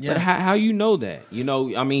liability. Yeah. But how you know that?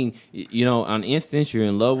 On instance, you're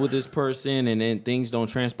in love with this person, and then things don't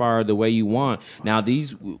transpire the way you want. Now,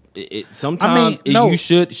 sometimes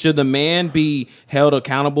should the man be held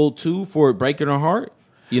accountable too for breaking her heart?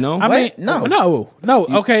 No.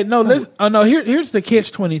 Okay, no. Here's the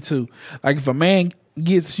catch-22. Like, if a man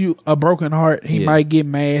gets you a broken heart, he might get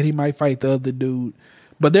mad, he might fight the other dude.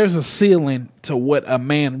 But there's a ceiling to what a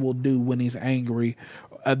man will do when he's angry.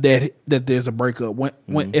 That there's a breakup.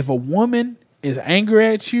 If a woman is angry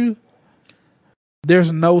at you,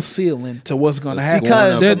 there's no ceiling to what's going to happen.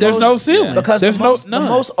 Because there's no ceiling. Yeah. Because the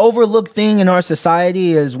most overlooked thing in our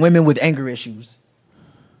society is women with anger issues.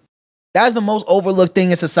 That's the most overlooked thing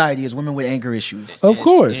in society is women with anger issues. Of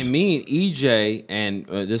course. And me and EJ, and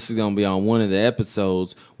this is going to be on one of the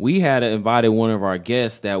episodes, we had invited one of our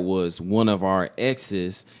guests that was one of our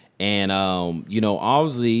exes. And,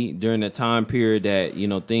 obviously during the time period that,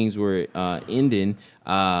 things were ending,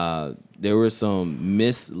 there were some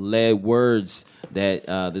misled words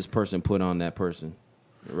that this person put on that person.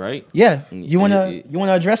 Right? Yeah. You wanna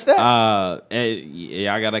address that?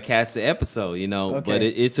 I gotta catch the episode, okay. But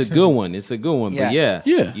it's a good one. It's a good one. Yeah.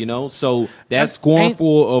 But yeah. So that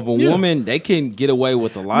scornful of a woman, they can get away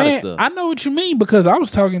with a lot of stuff. I know what you mean, because I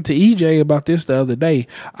was talking to EJ about this the other day.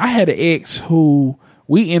 I had an ex who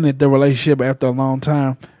we ended the relationship after a long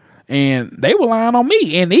time, and they were lying on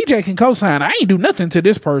me. And EJ can co-sign. I ain't do nothing to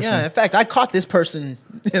this person. Yeah, in fact, I caught this person.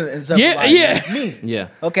 Me. Yeah.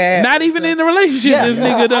 Okay. Not even in the relationship. This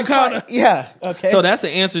nigga done caught her. Yeah. Okay. So that's the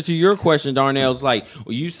answer to your question, Darnell. It's like,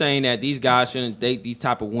 are you saying that these guys shouldn't date these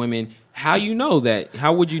type of women? How you know that?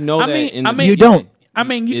 How would you know that? You don't.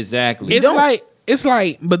 Exactly. It's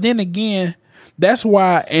like, but then again, that's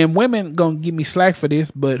why. And women gonna give me slack for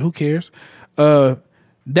this, but who cares?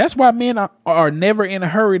 That's why men are never in a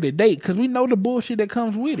hurry to date, because we know the bullshit that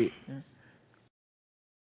comes with it.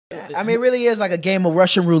 I mean, it really is like a game of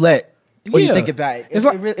Russian roulette when you think about it.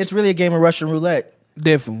 It's really a game of Russian roulette.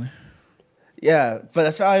 Definitely. Yeah, but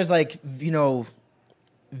as far as like,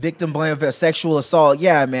 victim blame for sexual assault,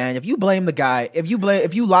 yeah, man. If you blame the guy, if you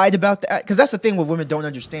lied about that, because that's the thing what women don't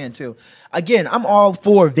understand too. Again, I'm all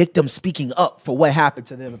for victims speaking up for what happened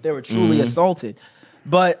to them if they were truly assaulted.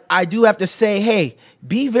 But I do have to say, hey,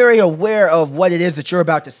 be very aware of what it is that you're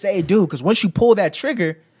about to say, dude. Because once you pull that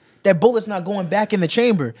trigger, that bullet's not going back in the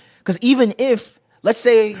chamber. Because even if, let's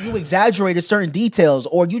say, you exaggerated certain details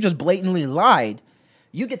or you just blatantly lied,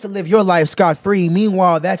 you get to live your life scot-free.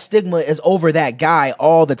 Meanwhile, that stigma is over that guy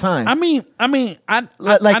all the time. I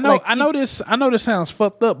know this sounds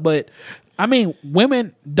fucked up, but I mean,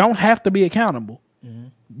 women don't have to be accountable.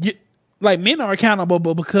 Mm-hmm. Men are accountable,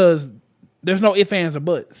 but because there's no ifs, ands, or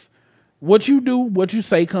buts. What you do, what you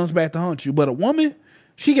say comes back to haunt you. But a woman,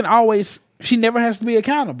 she never has to be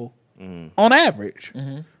accountable on average.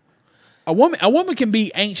 Mm-hmm. A woman can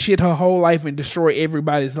be ain't shit her whole life and destroy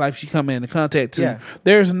everybody's life she come into contact to. Yeah.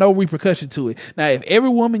 There's no repercussion to it. Now, if every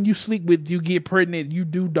woman you sleep with, you get pregnant, you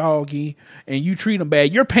do doggy, and you treat them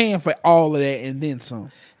bad, you're paying for all of that and then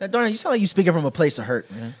some. Now, Darn, you sound like you speaking from a place of hurt,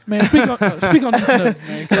 man. Man, speak on these nuts,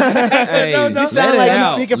 man. Hey, you sound like you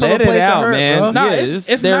speaking from a place of hurt, man. Bro. No,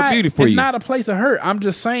 it's therapeutic for you. It's not a place of hurt. I'm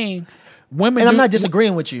just saying women. And I'm not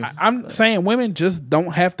disagreeing with you. I'm saying women just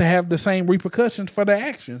don't have to have the same repercussions for their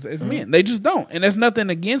actions as men. They just don't. And there's nothing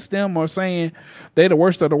against them or saying they're the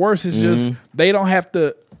worst of the worst. It's just they don't have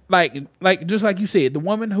to, just like you said, the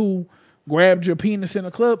woman who grabbed your penis in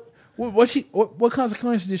a club, what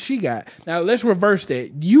consequences did she got? Now let's reverse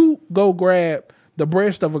that. You go grab the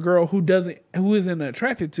breast of a girl who isn't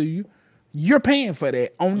attracted to you. You're paying for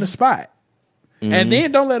that on the spot. Mm-hmm. And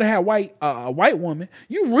then don't let her have a white woman.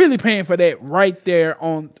 You really paying for that right there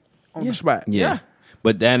on the spot. Yeah.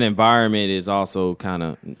 But that environment is also kind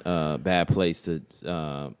of a bad place to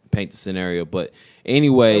paint the scenario. But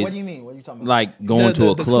anyways, what do you mean? What are you talking about? Like going to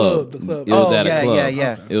a club. The club. It was at a club.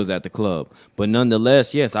 Yeah. It was at the club. But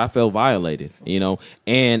nonetheless, yes, I felt violated.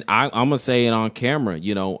 And I'm gonna say it on camera.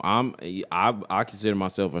 I consider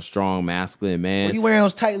myself a strong masculine man. Were you wearing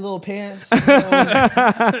those tight little pants?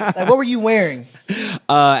 What were you wearing?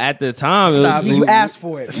 At the time, you asked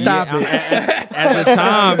for it. Stop it. At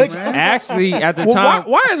the time.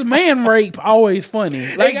 Why is man rape always funny?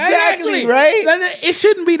 Exactly, right? It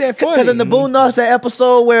shouldn't be that funny. Because in the Boondocks, that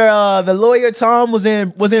episode where the lawyer Tom was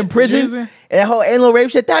in prison, and that whole anal rape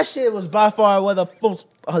shit, that shit was by far one of the most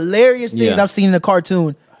hilarious things I've seen in a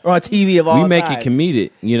cartoon or on TV of all time. We make it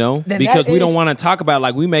comedic, because we don't want to talk about it.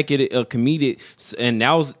 Like we make it a comedic, and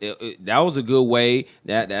that was a good way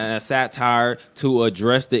that satire to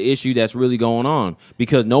address the issue that's really going on.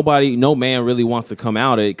 Because no man really wants to come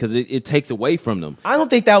out of it because it takes away from them. I don't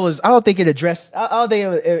think it addressed. I don't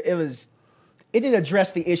think it didn't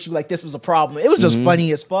address the issue like this was a problem. It was just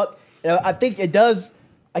funny as fuck. I think it does.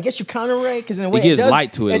 I guess you counter right because in a way it gives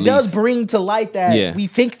light to it. It does bring to light that we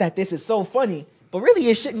think that this is so funny. But really,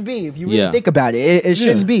 it shouldn't be. If you really think about it, it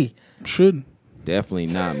shouldn't be. Shouldn't. Definitely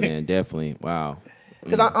not, man. Definitely. Wow.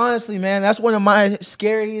 Because honestly, man, that's one of my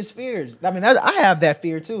scariest fears. I mean, I have that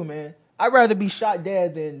fear too, man. I'd rather be shot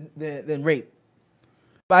dead than raped.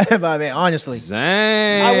 By man, honestly.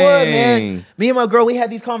 Dang. I would, man. Me and my girl, we had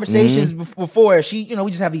these conversations before. She,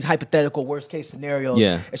 we just have these hypothetical worst case scenarios.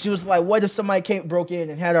 Yeah. And she was like, what if somebody broke in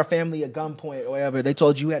and had our family at gunpoint or whatever? They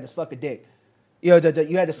told you had to suck a dick. You had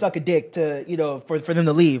to suck a dick to, for them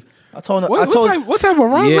to leave. I told her. What type of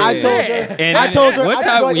wrong? I told her. What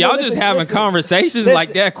type? Y'all just having conversations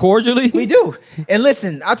like that cordially? We do. And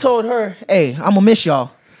listen, I told her, hey, I'm gonna miss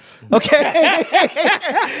y'all. Okay,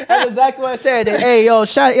 that's exactly what I said. And, hey,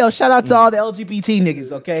 shout out to all the LGBT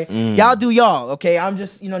niggas. Okay, y'all do y'all. Okay, I'm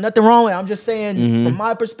just nothing wrong with it. I'm just saying from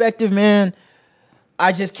my perspective, man.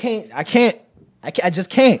 I just can't. I just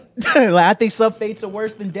can't. I think some fates are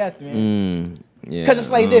worse than death, man. Because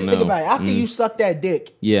it's like this. Think about it. After you suck that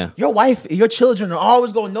dick, your wife, your children are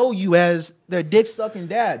always gonna know you as their dick sucking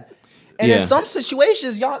dad. And in some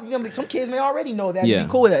situations, some kids may already know that. And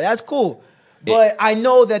be cool with that. That's cool. But I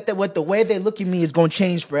know that the way they look at me is going to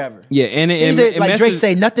change forever. Yeah, and like Drake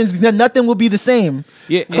say, nothing will be the same.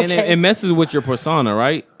 Yeah, and it messes with your persona,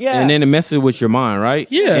 right? Yeah, and then it messes with your mind, right?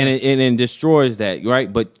 Yeah, and it destroys that,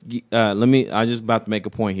 right? But I just about to make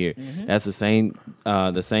a point here. That's the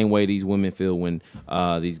same way these women feel when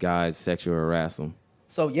these guys sexually harass them.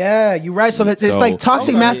 So yeah, you're right. So it's like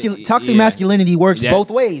toxic masculinity works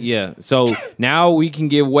both ways. Yeah. So now we can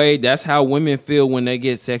give way. That's how women feel when they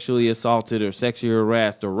get sexually assaulted or sexually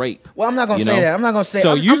harassed or raped. Well, I'm not gonna say that. I'm not gonna say.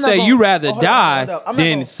 So you rather die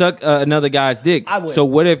than suck another guy's dick. I would. So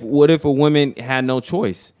what if a woman had no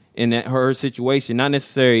choice? in her situation, not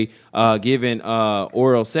necessarily giving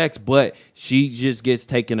oral sex, but she just gets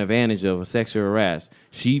taken advantage of, sexual harassed.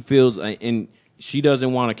 She feels and she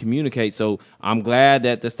doesn't want to communicate. So I'm glad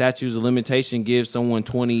that the statute of limitation gives someone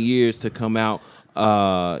 20 years to come out,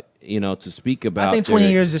 to speak about. I think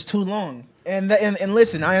 20 years is too long. And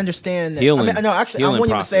listen, I understand that. Healing. I won't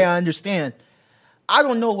even say I understand. I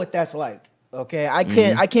don't know what that's like. Okay, I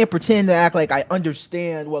can't pretend to act like I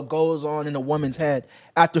understand what goes on in a woman's head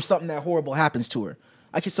after something that horrible happens to her.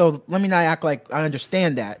 So let me not act like I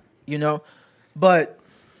understand that, But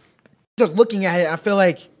just looking at it, I feel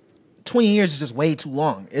like 20 years is just way too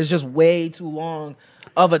long. It's just way too long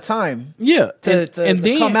of a time. Yeah, to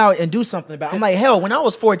come out and do something about it. I'm like, hell, when I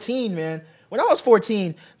was 14, man. When I was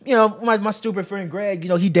 14, my stupid friend Greg,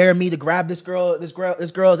 he dared me to grab this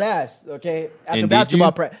girl's ass. Okay, after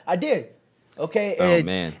basketball practice, I did. Okay,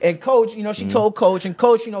 man. And coach, she told coach, and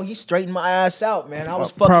coach, he straightened my ass out, man. I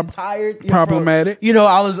was fucking tired. Problematic.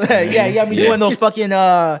 I was doing those fucking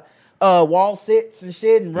wall sits and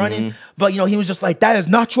shit and running. But he was just like, that is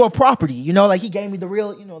not your property. Like he gave me the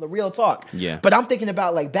real talk. Yeah. But I'm thinking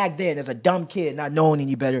about like back then as a dumb kid, not knowing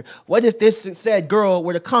any better. What if this said girl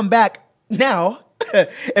were to come back now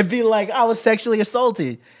and be like, I was sexually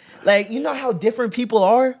assaulted? Like, how different people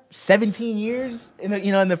are 17 years in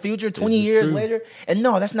the future, 20 years later. And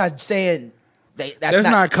no, that's not saying that's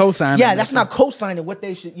not co-signing. Yeah, that's not co-signing what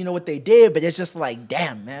they should, what they did, but it's just like,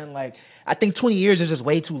 damn, man, like I think 20 years is just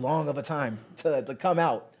way too long of a time to come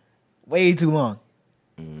out. Way too long.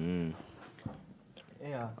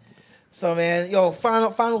 Yeah. So man,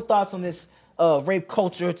 final thoughts on this rape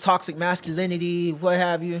culture, toxic masculinity, what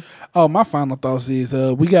have you? Oh, my final thoughts is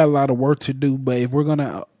we got a lot of work to do, but if we're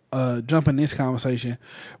gonna jump in this conversation,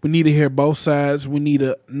 we need to hear both sides. We need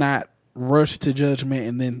to not rush to judgment,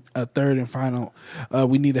 and then a third and final,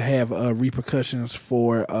 we need to have repercussions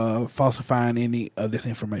for falsifying any of this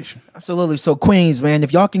information. Absolutely. So Queens, man,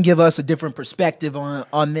 if y'all can give us a different perspective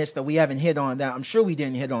on this that we haven't hit on, that I'm sure we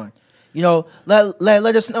didn't hit on, let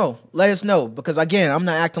us know. Let us know, because again, I'm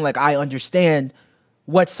not acting like I understand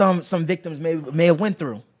what some victims may have went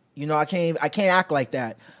through. I can't act like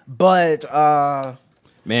that. But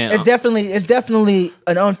man, it's definitely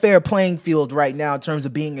an unfair playing field right now in terms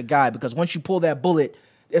of being a guy, because once you pull that bullet,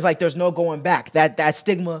 it's like there's no going back. That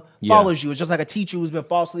stigma follows you. It's just like a teacher who's been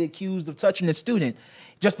falsely accused of touching a student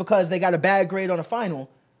just because they got a bad grade on a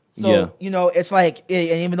final. So it's like,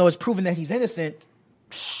 and even though it's proven that he's innocent,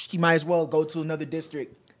 he might as well go to another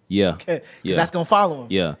district. Yeah. Because that's going to follow him.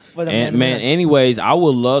 Yeah. And man, anyways, I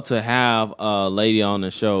would love to have a lady on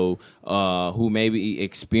the show who maybe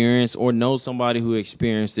experienced or knows somebody who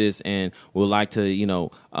experienced this and would like to,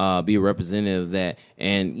 be a representative of that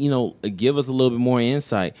and, give us a little bit more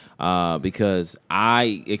insight because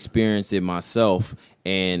I experienced it myself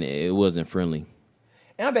and it wasn't friendly.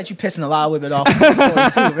 And I bet you pissing a lot of women off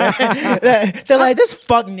too, man. They're like, this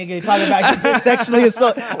fuck nigga talking about you sexually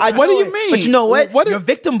assaulted. What do you mean? But you know what? You're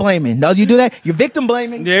victim blaming. Does you do that? You're victim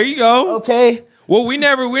blaming. There you go. Okay. Well, we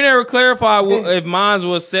never clarified if mine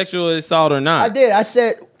was sexual assault or not. I did. I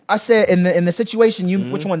said in the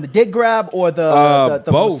situation, which one, the dick grab or the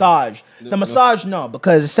massage? The massage, no,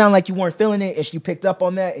 because it sounded like you weren't feeling it, and she picked up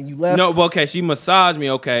on that, and you left. No, okay, she massaged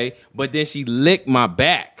me, okay, but then she licked my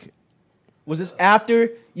back. Was this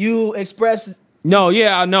after you expressed? No,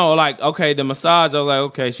 yeah, I know. Like, okay, the massage, I was like,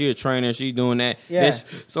 okay, she a trainer, she doing that. Yeah. Then she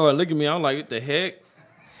started looking at me, I'm like, what the heck?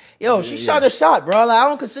 Yo, she shot a shot, bro. Like, I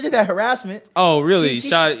don't consider that harassment. Oh, really?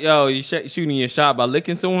 You shooting your shot by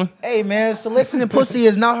licking someone? Hey, man, soliciting pussy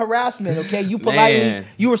is not harassment, okay? You politely,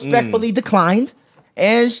 you respectfully declined,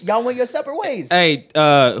 and y'all went your separate ways. Hey,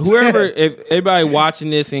 whoever, if anybody watching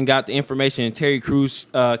this and got the information in Terry Crews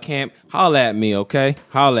camp, holla at me, okay?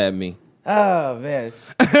 Holla at me. Oh, man.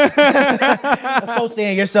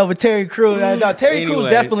 Associating yourself with Terry Crews. No, Terry Crews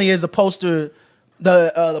definitely is the poster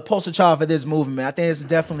child for this movement. I think this is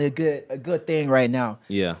definitely a good thing right now.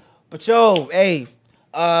 Yeah. But yo, hey,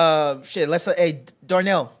 Darnell,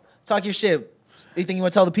 talk your shit. Anything you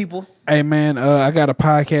want to tell the people? Hey man, I got a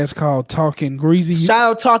podcast called Talking Greasy.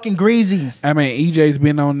 Shout out Talking Greasy. I mean, EJ's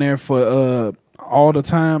been on there for all the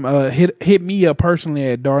time. Hit me up personally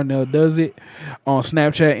at Darnell Does It on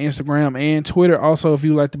Snapchat, Instagram, and Twitter. Also, if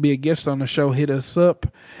you'd like to be a guest on the show, hit us up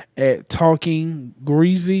at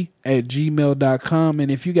talkinggreasy@gmail.com.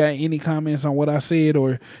 And if you got any comments on what I said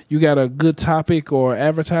or you got a good topic or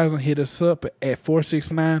advertising, hit us up at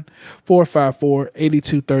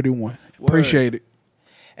 469-454-8231. Appreciate it.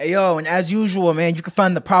 Hey, yo, and as usual, man, you can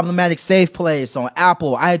find the Problematic Safeplace on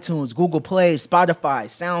Apple, iTunes, Google Play, Spotify,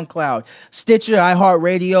 SoundCloud, Stitcher,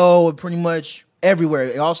 iHeartRadio, pretty much everywhere.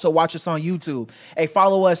 And also watch us on YouTube. Hey,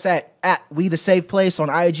 follow us at We The Safe Place on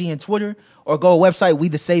IG and Twitter, or go to our website,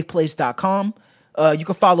 wethesafeplace.com. You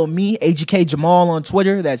can follow me, AGK Jamal, on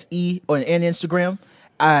Twitter. That's and Instagram,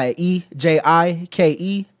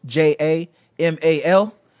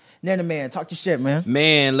 EJIKEJAMAL. Nana, man, talk your shit, man.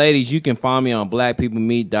 Man, ladies, you can find me on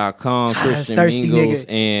blackpeoplemeet.com, Christian Mingles,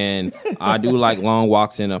 and I do like long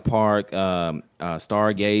walks in the park,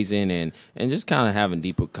 stargazing, and just kind of having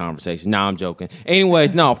deeper conversations. Nah, I'm joking.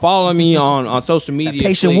 Anyways, no, follow me on social media.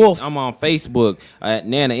 Patient Wolf. I'm on Facebook at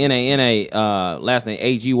Nana, Nana, last name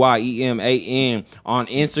AGYEMAN, on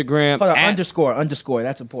Instagram. Hold on, underscore.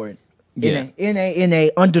 That's important. Yeah.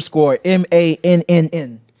 NANA underscore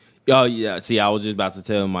MANNN. Oh, yeah. See, I was just about to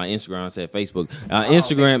tell my Instagram. I said Facebook.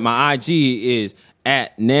 Instagram, Facebook. My IG is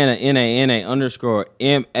at Nana, NANA underscore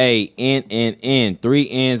MANNN. 3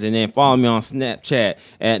 N's. And then follow me on Snapchat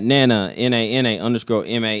at Nana, NANA underscore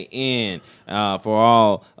MAN for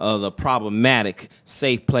all of the problematic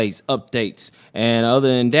Safe Place updates. And other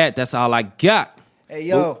than that, that's all I got. Hey,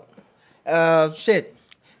 yo. Shit.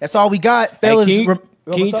 That's all we got. Fellas, hey,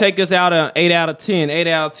 can you take us out an 8 out of 10? 8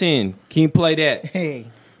 out of 10. Can you play that? Hey.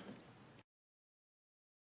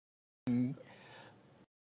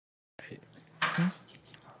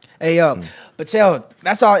 Hey, but yo,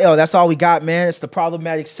 that's all we got, man. It's the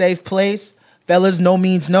problematic Safe Place. Fellas, no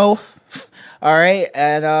means no. All right,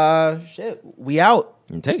 and shit, we out.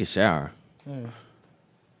 And take a shower.